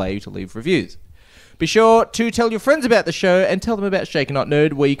don't allow you to leave reviews. Be sure to tell your friends about the show and tell them about Shaken Not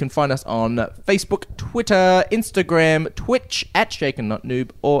Nerd, where you can find us on Facebook, Twitter, Instagram, Twitch, at Shaken Not Noob,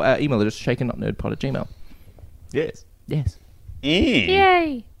 or our email address, shakennotnerdpod@gmail. Yes. Yes.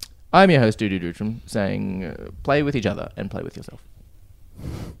 Yay. I'm your host, Dudu Dutram, saying play with each other and play with yourself.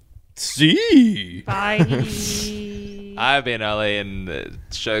 See. Bye. I've been Ollie, and the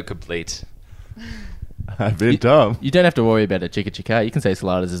show complete. I've been Tom. You don't have to worry about a chicka chicka. You can say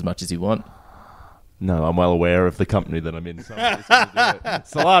saladas as much as you want. No, I'm well aware of the company that I'm in. Somebody's gonna do it.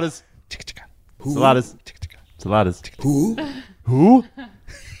 Saladas. Saladas. Saladas. Who? Who?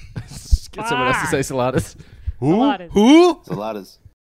 Get someone else to say saladas. Who? Saladas. Who? Saladas.